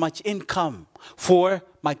generate as much income for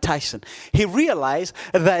Mike Tyson. He realized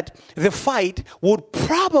that the fight would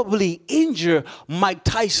probably injure Mike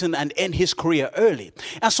Tyson and end his career early.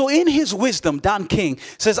 And so in his wisdom, Don King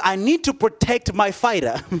says, I need to protect my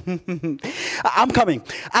fighter. I'm coming.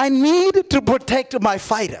 I need to protect my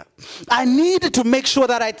fighter. I need to make sure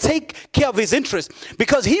that I take care of his interest,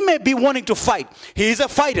 because he may be wanting to fight. He's a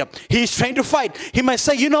fighter. He's trained to fight. He may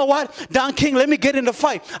say, you know what, Don King, let me get in the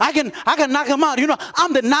fight. I can knock him out. You know,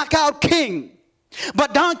 I'm the knockout king.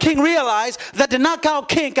 But Don King realized that the knockout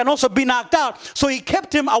king can also be knocked out. So he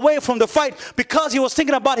kept him away from the fight because he was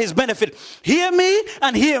thinking about his benefit. Hear me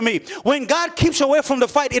and hear me. When God keeps you away from the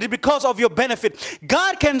fight, it is because of your benefit.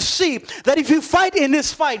 God can see that if you fight in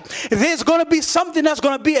this fight, there's going to be something that's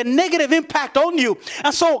going to be a negative impact on you.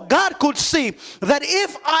 And so God could see that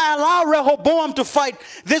if I allow Rehoboam to fight,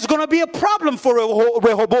 there's going to be a problem for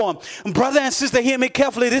Rehoboam. Brother and sister, hear me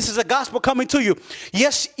carefully. This is a gospel coming to you.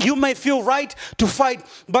 Yes, you may feel right to fight,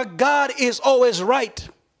 but God is always right.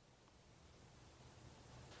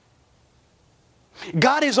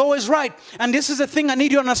 God is always right. And this is the thing I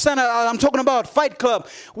need you to understand. I'm talking about Fight Club.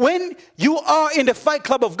 When you are in the Fight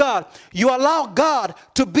Club of God, you allow God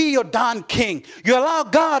to be your Don King. You allow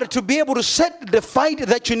God to be able to set the fight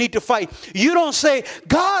that you need to fight. You don't say,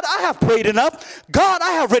 God, I have prayed enough. God,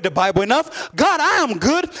 I have read the Bible enough. God, I am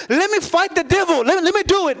good. Let me fight the devil. Let me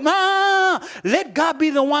do it. Let God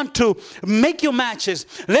be the one to make your matches.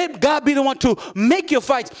 Let God be the one to make your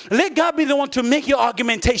fights. Let God be the one to make your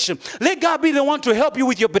argumentation. Let God be the one to help you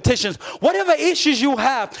with your petitions. Whatever issues you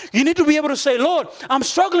have, you need to be able to say, Lord, I'm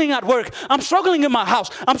struggling at work. I'm struggling in my house.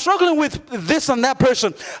 I'm struggling with this and that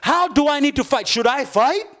person. How do I need to fight? Should I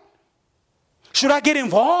fight? Should I get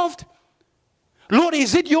involved? Lord,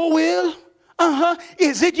 is it your will?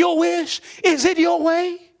 Is it your wish? Is it your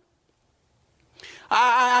way?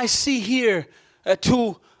 I see here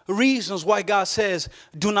two reasons why God says,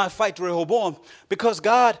 do not fight Rehoboam. Because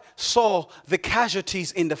God saw the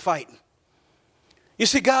casualties in the fight. You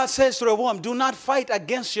see, God says to Rehoboam, do not fight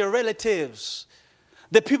against your relatives,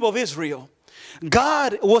 the people of Israel.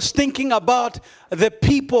 God was thinking about the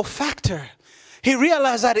people factor. He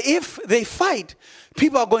realized that if they fight,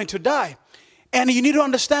 people are going to die. And you need to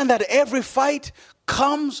understand that every fight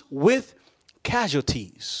comes with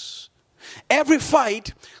casualties. Every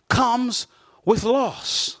fight comes with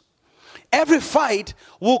loss. Every fight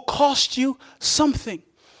will cost you something.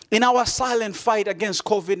 In our silent fight against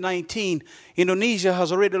COVID-19, Indonesia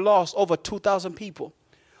has already lost over 2,000 people.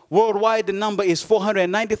 Worldwide, the number is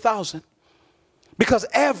 490,000. Because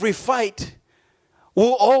every fight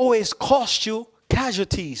will always cost you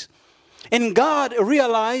casualties. And God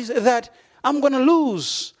realized that I'm going to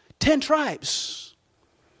lose 10 tribes.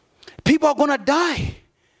 People are going to die.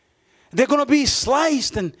 They're going to be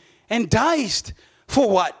sliced and diced for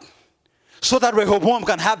what? So that Rehoboam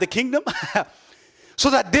can have the kingdom? So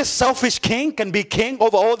that this selfish king can be king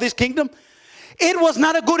over all this kingdom? It was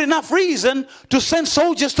not a good enough reason to send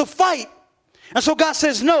soldiers to fight. And so God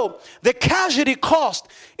says, no, the casualty cost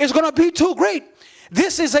is going to be too great.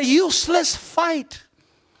 This is a useless fight.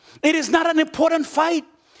 It is not an important fight.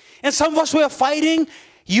 And some of us who are fighting,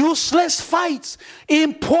 Useless fights,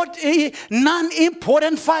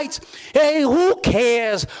 non-important fights. Hey, who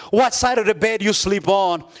cares what side of the bed you sleep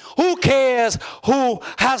on? Who cares who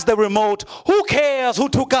has the remote? Who cares who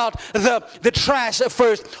took out the trash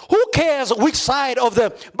first? Who cares which side of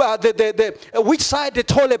which side the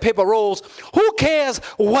toilet paper rolls? Who cares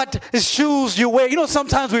what shoes you wear? You know,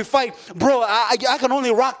 sometimes we fight, bro, I can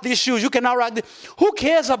only rock these shoes. You cannot rock this. Who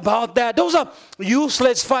cares about that? Those are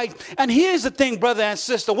useless fights. And here's the thing, brother and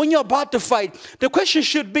sister. When you're about to fight, the question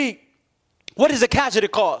should be, what is the casualty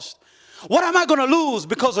cost? What am I going to lose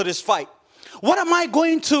because of this fight? What am I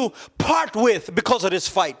going to part with because of this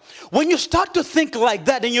fight? When you start to think like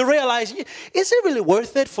that, then you realize, is it really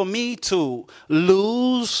worth it for me to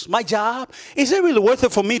lose my job? Is it really worth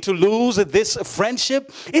it for me to lose this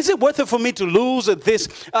friendship? Is it worth it for me to lose this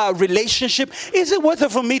relationship? Is it worth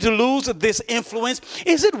it for me to lose this influence?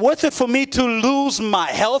 Is it worth it for me to lose my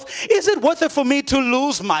health? Is it worth it for me to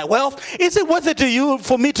lose my wealth? Is it worth it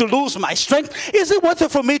for me to lose my strength? Is it worth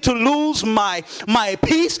it for me to lose my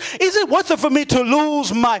peace? Is it worth it for me to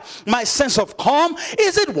lose my sense of calm?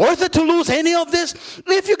 Is it worth it to lose any of this?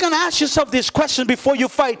 If you can ask yourself this question before you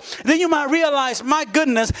fight, then you might realize, my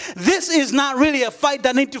goodness, this is not really a fight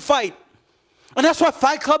that I need to fight. And that's what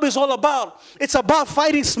Fight Club is all about. It's about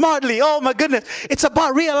fighting smartly. Oh my goodness. It's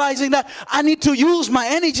about realizing that I need to use my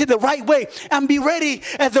energy the right way and be ready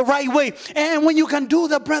at the right way. And when you can do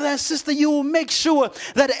that, brother and sister, you will make sure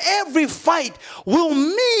that every fight will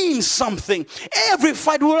mean something. Every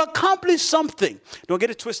fight will accomplish something. Don't get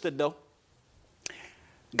it twisted though.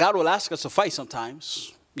 God will ask us to fight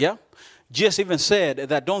sometimes. Yeah. Jesus even said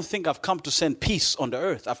that don't think I've come to send peace on the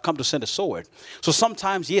earth. I've come to send a sword. So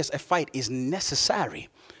sometimes, yes, a fight is necessary.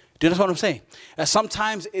 Do you understand what I'm saying?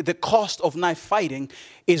 Sometimes the cost of not fighting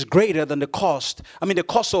is greater than the cost. The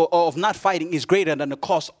cost of not fighting is greater than the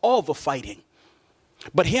cost of fighting.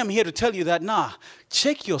 But here I'm here to tell you that,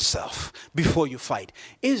 check yourself before you fight.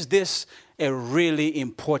 Is this a really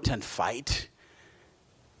important fight?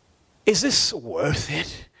 Is this worth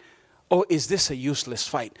it? Or is this a useless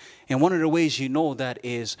fight? And one of the ways you know that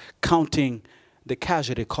is counting the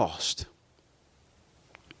casualty cost.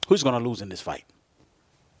 Who's going to lose in this fight?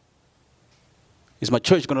 Is my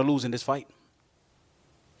church going to lose in this fight?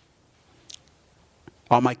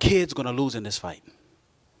 Are my kids going to lose in this fight?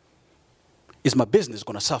 Is my business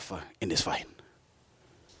going to suffer in this fight?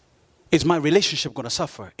 Is my relationship going to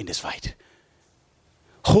suffer in this fight?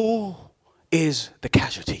 Who is the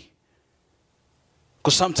casualty?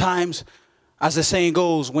 Because sometimes, as the saying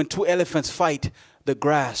goes, when two elephants fight, the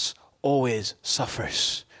grass always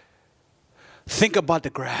suffers. Think about the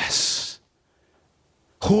grass.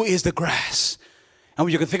 Who is the grass? And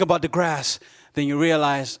when you can think about the grass, then you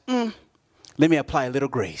realize, let me apply a little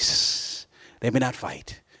grace. Let me not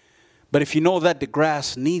fight. But if you know that the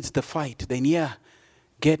grass needs the fight, then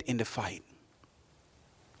get in the fight.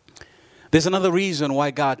 There's another reason why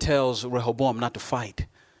God tells Rehoboam not to fight.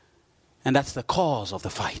 And that's the cause of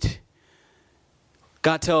the fight.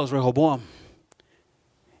 God tells Rehoboam,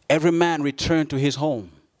 every man return to his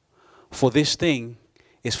home, for this thing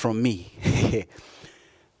is from me.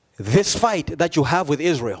 This fight that you have with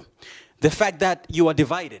Israel, the fact that you are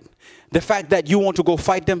divided, the fact that you want to go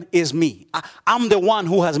fight them is me. I'm the one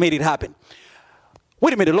who has made it happen.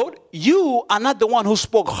 Wait a minute, Lord. You are not the one who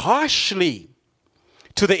spoke harshly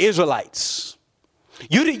to the Israelites.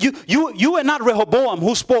 You are not Rehoboam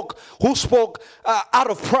who spoke out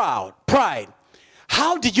of pride.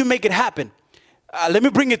 How did you make it happen? Let me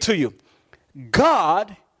bring it to you.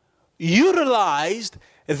 God utilized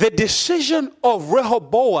the decision of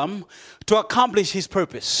Rehoboam to accomplish his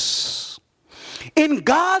purpose. In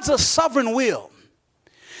God's sovereign will,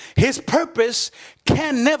 his purpose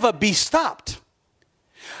can never be stopped.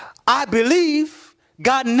 I believe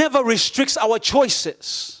God never restricts our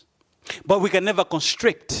choices. But we can never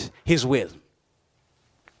constrict his will.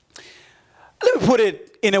 Let me put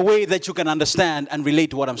it in a way that you can understand and relate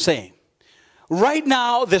to what I'm saying. Right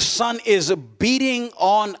now, the sun is beating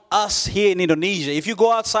on us here in Indonesia. If you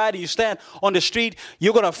go outside and you stand on the street,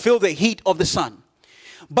 you're going to feel the heat of the sun.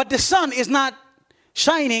 But the sun is not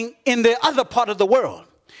shining in the other part of the world.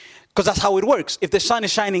 Because that's how it works. If the sun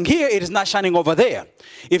is shining here, it is not shining over there.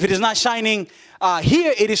 If it is not shining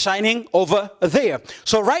here it is shining over there.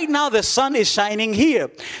 So right now the sun is shining here.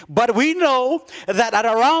 But we know that at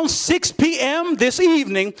around 6 p.m. this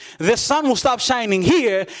evening, the sun will stop shining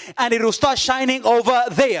here and it will start shining over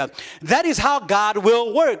there. That is how God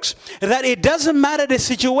will works. That it doesn't matter the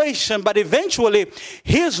situation, but eventually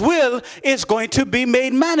his will is going to be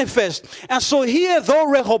made manifest. And so here, though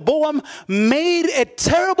Rehoboam made a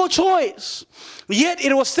terrible choice, yet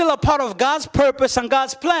it was still a part of God's purpose and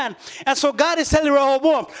God's plan. And so God is telling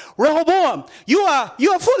Rehoboam, Rehoboam, you are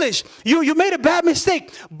foolish. You made a bad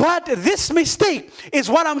mistake. But this mistake is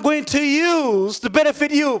what I'm going to use to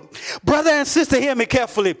benefit you. Brother and sister, hear me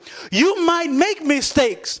carefully. You might make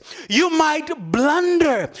mistakes. You might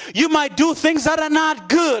blunder. You might do things that are not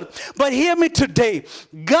good. But hear me today.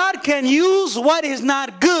 God can use what is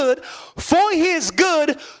not good for his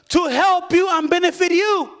good to help you and benefit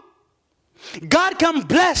you. God can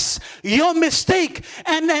bless your mistake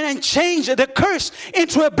and change the curse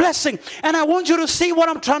into a blessing. And I want you to see what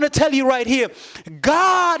I'm trying to tell you right here.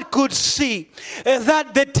 God could see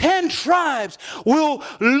that the 10 tribes will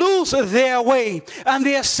lose their way, and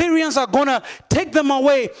the Assyrians are going to take them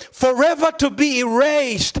away forever to be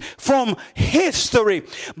erased from history.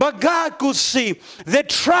 But God could see the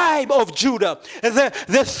tribe of Judah,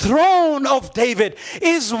 the throne of David,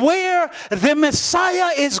 is where the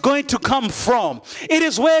Messiah is going to come from. It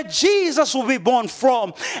is where Jesus will be born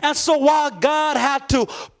from. And so while God had to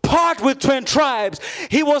part with 10 tribes,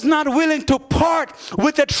 he was not willing to part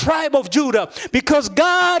with the tribe of Judah, because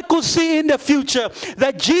God could see in the future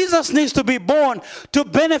that Jesus needs to be born to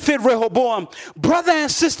benefit Rehoboam. Brother and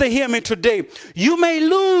sister, hear me today. You may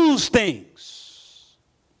lose things.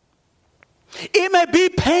 It may be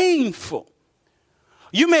painful.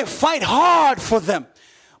 You may fight hard for them.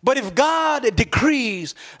 But if God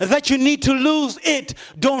decrees that you need to lose it,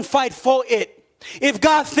 don't fight for it. If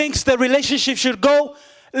God thinks the relationship should go,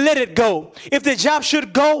 let it go. If the job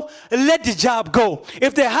should go, let the job go.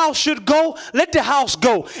 If the house should go, let the house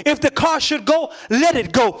go. If the car should go, let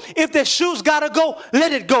it go. If the shoes gotta go,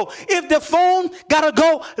 let it go. If the phone gotta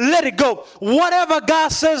go, let it go. Whatever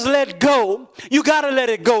God says let go, you gotta let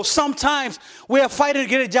it go. Sometimes we are fighting to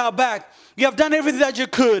get a job back. You have done everything that you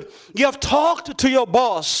could. You have talked to your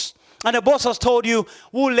boss, and the boss has told you,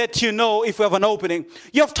 we'll let you know if we have an opening.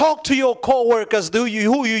 You have talked to your co-workers who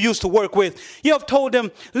you used to work with. You have told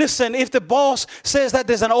them, listen, if the boss says that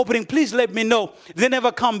there's an opening, please let me know. They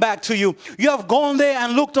never come back to you. You have gone there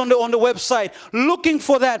and looked on the website, looking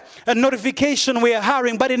for that notification we are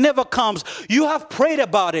hiring, but it never comes. You have prayed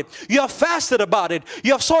about it. You have fasted about it.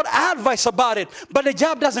 You have sought advice about it, but the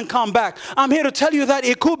job doesn't come back. I'm here to tell you that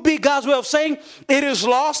it could be God's way of saying it is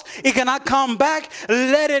lost. It cannot come back.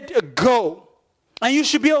 Let it go. And you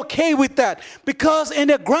should be okay with that, because in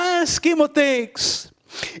the grand scheme of things,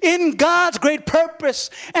 in God's great purpose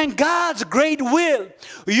and God's great will,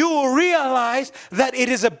 you will realize that it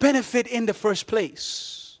is a benefit in the first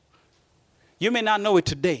place. You may not know it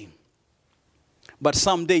today, but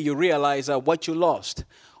someday you realize that what you lost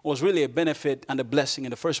was really a benefit and a blessing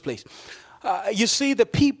in the first place. You see, the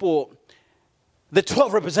people, the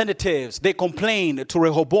 12 representatives, they complained to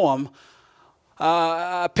Rehoboam,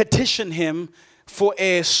 petition him for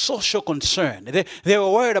a social concern. They were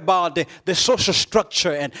worried about the social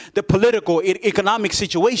structure and the political, economic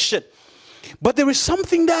situation. But there is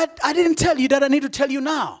something that I didn't tell you that I need to tell you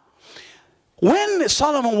now. When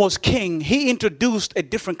Solomon was king, he introduced a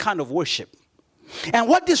different kind of worship. And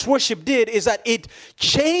what this worship did is that it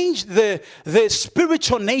changed the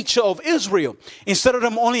spiritual nature of Israel. Instead of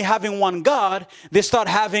them only having one God, they start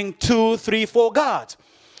having 2, 3, 4 gods.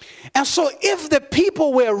 And so if the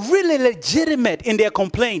people were really legitimate in their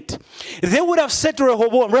complaint, they would have said to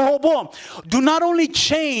Rehoboam, Rehoboam, do not only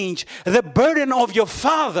change the burden of your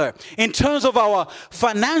father in terms of our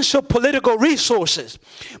financial, political resources,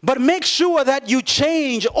 but make sure that you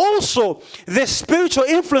change also the spiritual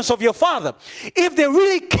influence of your father. If they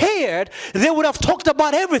really cared, they would have talked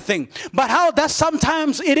about everything. But how that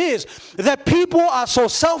sometimes it is that people are so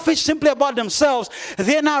selfish simply about themselves,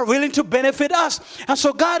 they're not willing to benefit us. And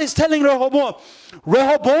so God is telling Rehoboam,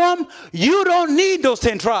 Rehoboam, you don't need those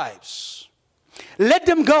 10 tribes. Let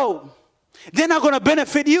them go. They're not going to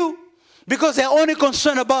benefit you because they're only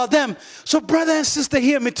concerned about them. So brother and sister,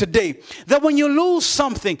 hear me today, that when you lose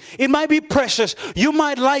something, it might be precious. You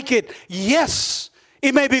might like it. Yes,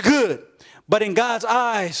 it may be good. But in God's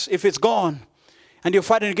eyes, if it's gone and you're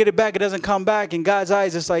fighting to get it back, it doesn't come back. In God's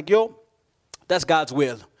eyes, it's like, yo, that's God's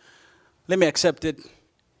will. Let me accept it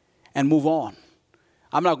and move on.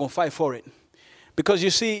 I'm not going to fight for it. Because you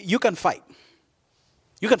see, you can fight.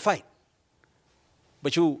 You can fight.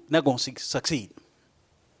 But you're not going to succeed.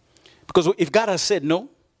 Because if God has said no,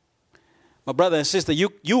 my brother and sister,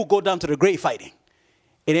 you will go down to the grave fighting.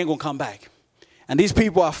 It ain't going to come back. And these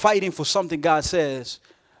people are fighting for something God says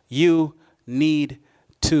you need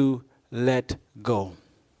to let go.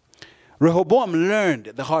 Rehoboam learned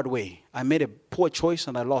the hard way. I made a poor choice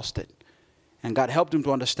and I lost it. And God helped him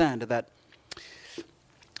to understand that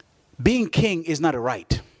being king is not a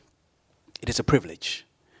right. It is a privilege.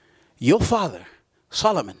 Your father,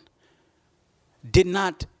 Solomon, did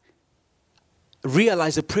not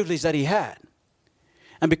realize the privilege that he had.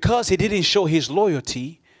 And because he didn't show his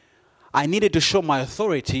loyalty, I needed to show my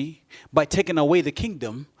authority by taking away the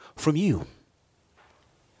kingdom from you.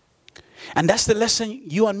 And that's the lesson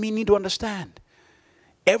you and me need to understand.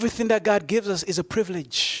 Everything that God gives us is a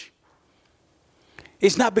privilege.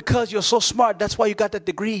 It's not because you're so smart, that's why you got that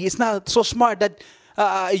degree. It's not so smart that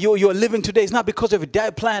you're living today. It's not because of a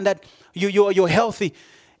diet plan that you're healthy.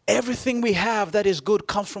 Everything we have that is good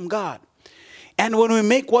comes from God. And when we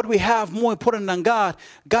make what we have more important than God,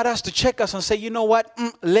 God has to check us and say, you know what,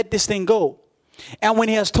 let this thing go. And when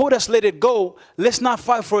he has told us let it go, let's not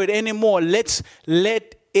fight for it anymore. Let's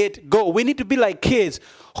let it go. We need to be like kids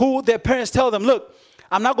who their parents tell them, look,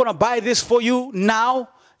 I'm not going to buy this for you now.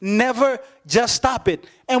 Never, just stop it.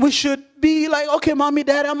 And we should be like, okay, mommy,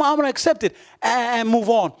 dad, I'm going to accept it and move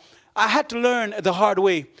on. I had to learn the hard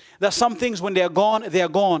way that some things, when they are gone, they are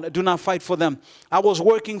gone. Do not fight for them. I was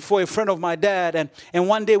working for a friend of my dad, and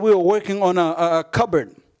one day we were working on a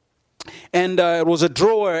cupboard. And it was a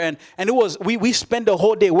drawer, and it was we spent the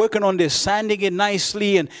whole day working on this, sanding it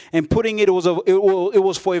nicely and putting it. It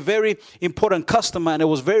was for a very important customer, and it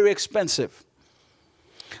was very expensive.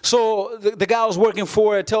 So the guy I was working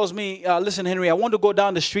for tells me, "Listen, Henry, I want to go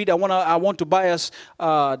down the street. I want to buy us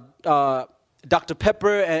Dr.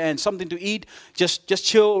 Pepper and something to eat. Just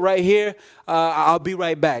chill right here. I'll be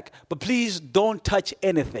right back. But please don't touch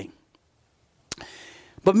anything."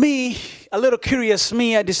 But me, a little curious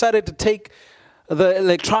me, I decided to take the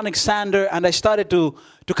electronic sander and I started to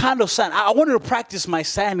kind of sand. I wanted to practice my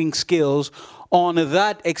sanding skills on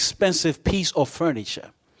that expensive piece of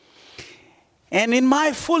furniture. And in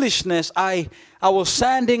my foolishness, I was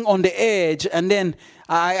sanding on the edge, and then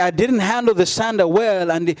I didn't handle the sander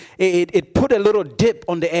well, and it put a little dip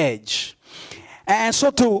on the edge. And so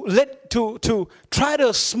to try to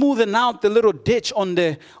smoothen out the little ditch on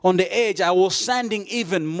the edge, I was sanding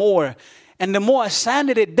even more. And the more I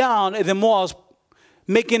sanded it down, the more I was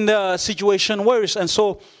making the situation worse. And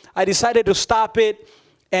so I decided to stop it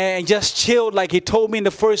and just chilled like he told me in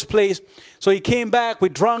the first place. So he came back, we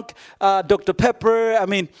drank Dr. Pepper,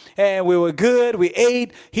 and we were good, we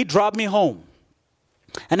ate. He dropped me home.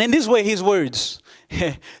 And in this way, his words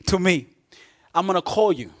to me, "I'm going to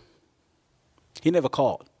call you." He never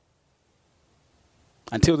called.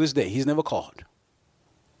 Until this day, he's never called.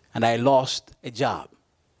 And I lost a job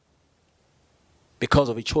because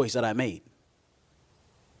of a choice that I made.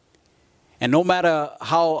 And no matter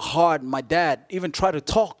how hard my dad even tried to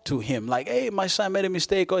talk to him, like, "Hey, my son made a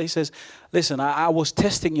mistake," or he says, "Listen, I was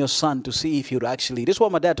testing your son to see if he would actually," this is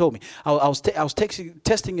what my dad told me, I was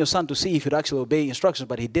testing your son to see if he'd actually obey instructions,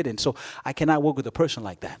 but he didn't. So I cannot work with a person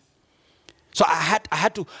like that. So I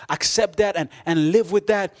had to accept that and live with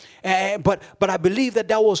that. But I believe that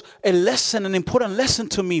was a lesson, an important lesson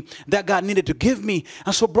to me that God needed to give me.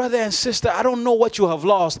 And so, brother and sister, I don't know what you have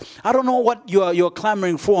lost. I don't know what you're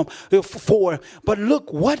clamoring for. But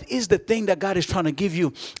look, what is the thing that God is trying to give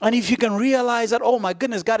you? And if you can realize that, oh my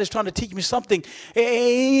goodness, God is trying to teach me something.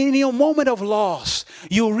 In your moment of loss,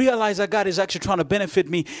 you realize that God is actually trying to benefit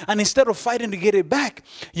me. And instead of fighting to get it back,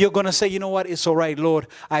 you're going to say, you know what, it's all right, Lord.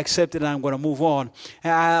 I accept it and I'm going to move on.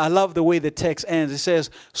 And I love the way the text ends. It says,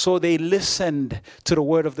 so they listened to the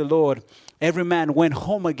word of the Lord. Every man went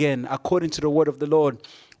home again according to the word of the Lord.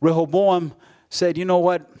 Rehoboam said, you know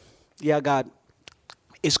what? Yeah, God,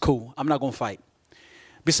 it's cool. I'm not going to fight.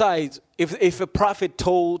 Besides, if a prophet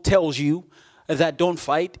tells you that don't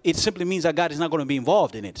fight, it simply means that God is not going to be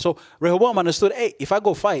involved in it. So Rehoboam understood, hey, if I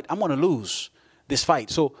go fight, I'm going to lose this fight.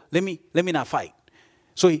 So let me not fight.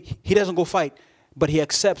 So he doesn't go fight, but he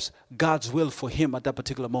accepts God's will for him at that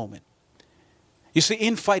particular moment. You see,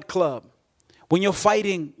 in Fight Club, when you're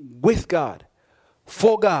fighting with God,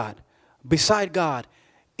 for God, beside God,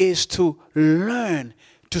 is to learn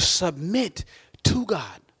to submit to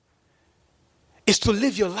God. Is to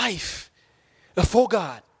live your life for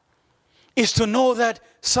God. Is to know that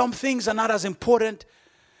some things are not as important.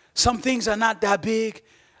 Some things are not that big.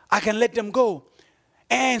 I can let them go.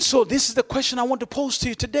 And so this is the question I want to pose to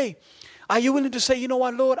you today. Are you willing to say, you know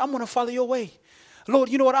what, Lord, I'm going to follow your way. Lord,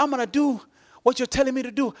 you know what, I'm going to do what you're telling me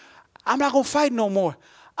to do. I'm not going to fight no more.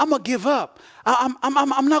 I'm going to give up.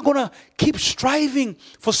 I'm not going to keep striving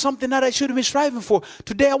for something that I shouldn't be striving for.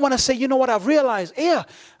 Today I want to say, you know what, I've realized, there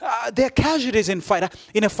are casualties in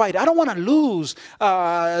a fight. I don't want to lose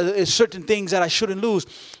certain things that I shouldn't lose.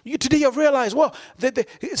 Today I've realized, well,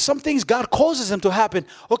 some things God causes them to happen.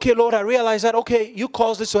 Okay, Lord, I realize that. Okay, you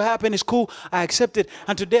caused this to happen. It's cool. I accept it.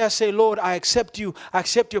 And today I say, Lord, I accept you. I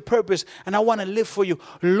accept your purpose. And I want to live for you.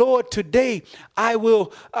 Lord, today I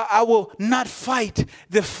will not fight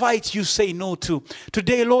the fights you say no to.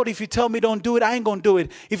 Today, Lord, if you tell me don't do it, I ain't gonna do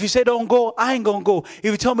it. If you say don't go, I ain't gonna go.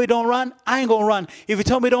 If you tell me don't run, I ain't gonna run. If you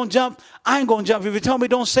tell me don't jump, I ain't gonna jump. If you tell me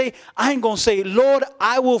don't say, I ain't gonna say. Lord,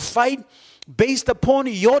 I will fight based upon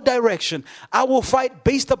your direction. I will fight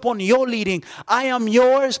based upon your leading. I am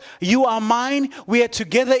yours. You are mine. We are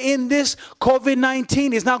together in this.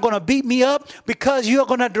 COVID-19 is not going to beat me up because you're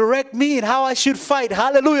going to direct me in how I should fight.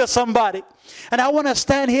 Hallelujah, somebody. And I want to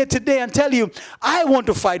stand here today and tell you, I want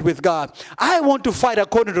to fight with God. I want to fight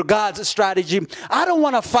according to God's strategy. I don't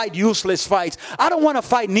want to fight useless fights. I don't want to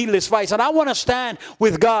fight needless fights. And I want to stand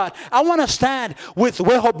with God. I want to stand with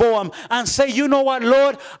Rehoboam and say, you know what,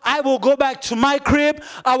 Lord, I will go back to my crib.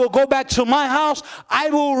 I will go back to my house. I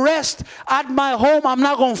will rest at my home. I'm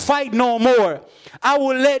not going to fight no more. I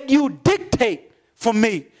will let you dictate for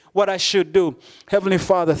me what I should do. Heavenly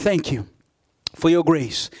Father, thank you for your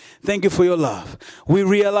grace. Thank you for your love. We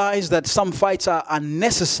realize that some fights are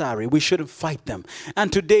unnecessary. We shouldn't fight them.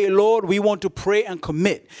 And today, Lord, we want to pray and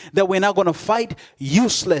commit that we're not going to fight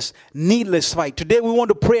useless, needless fight. Today, we want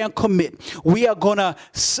to pray and commit. We are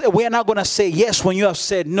not going to say yes when you have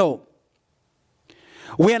said no.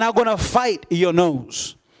 We are not going to fight your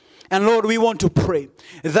no's. And Lord, we want to pray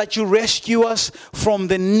that you rescue us from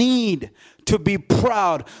the need to be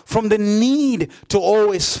proud, from the need to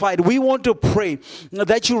always fight. We want to pray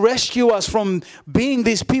that you rescue us from being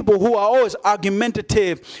these people who are always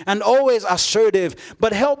argumentative and always assertive,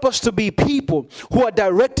 but help us to be people who are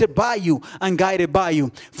directed by you and guided by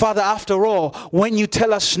you. Father, after all, when you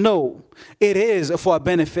tell us no, it is for our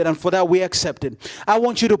benefit, and for that we accept it. I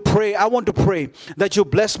want you to pray. I want to pray that you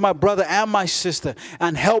bless my brother and my sister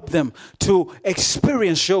and help them to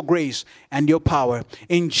experience your grace and your power.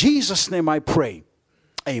 In Jesus' name I pray.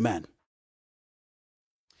 Amen.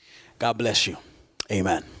 God bless you.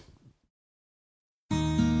 Amen.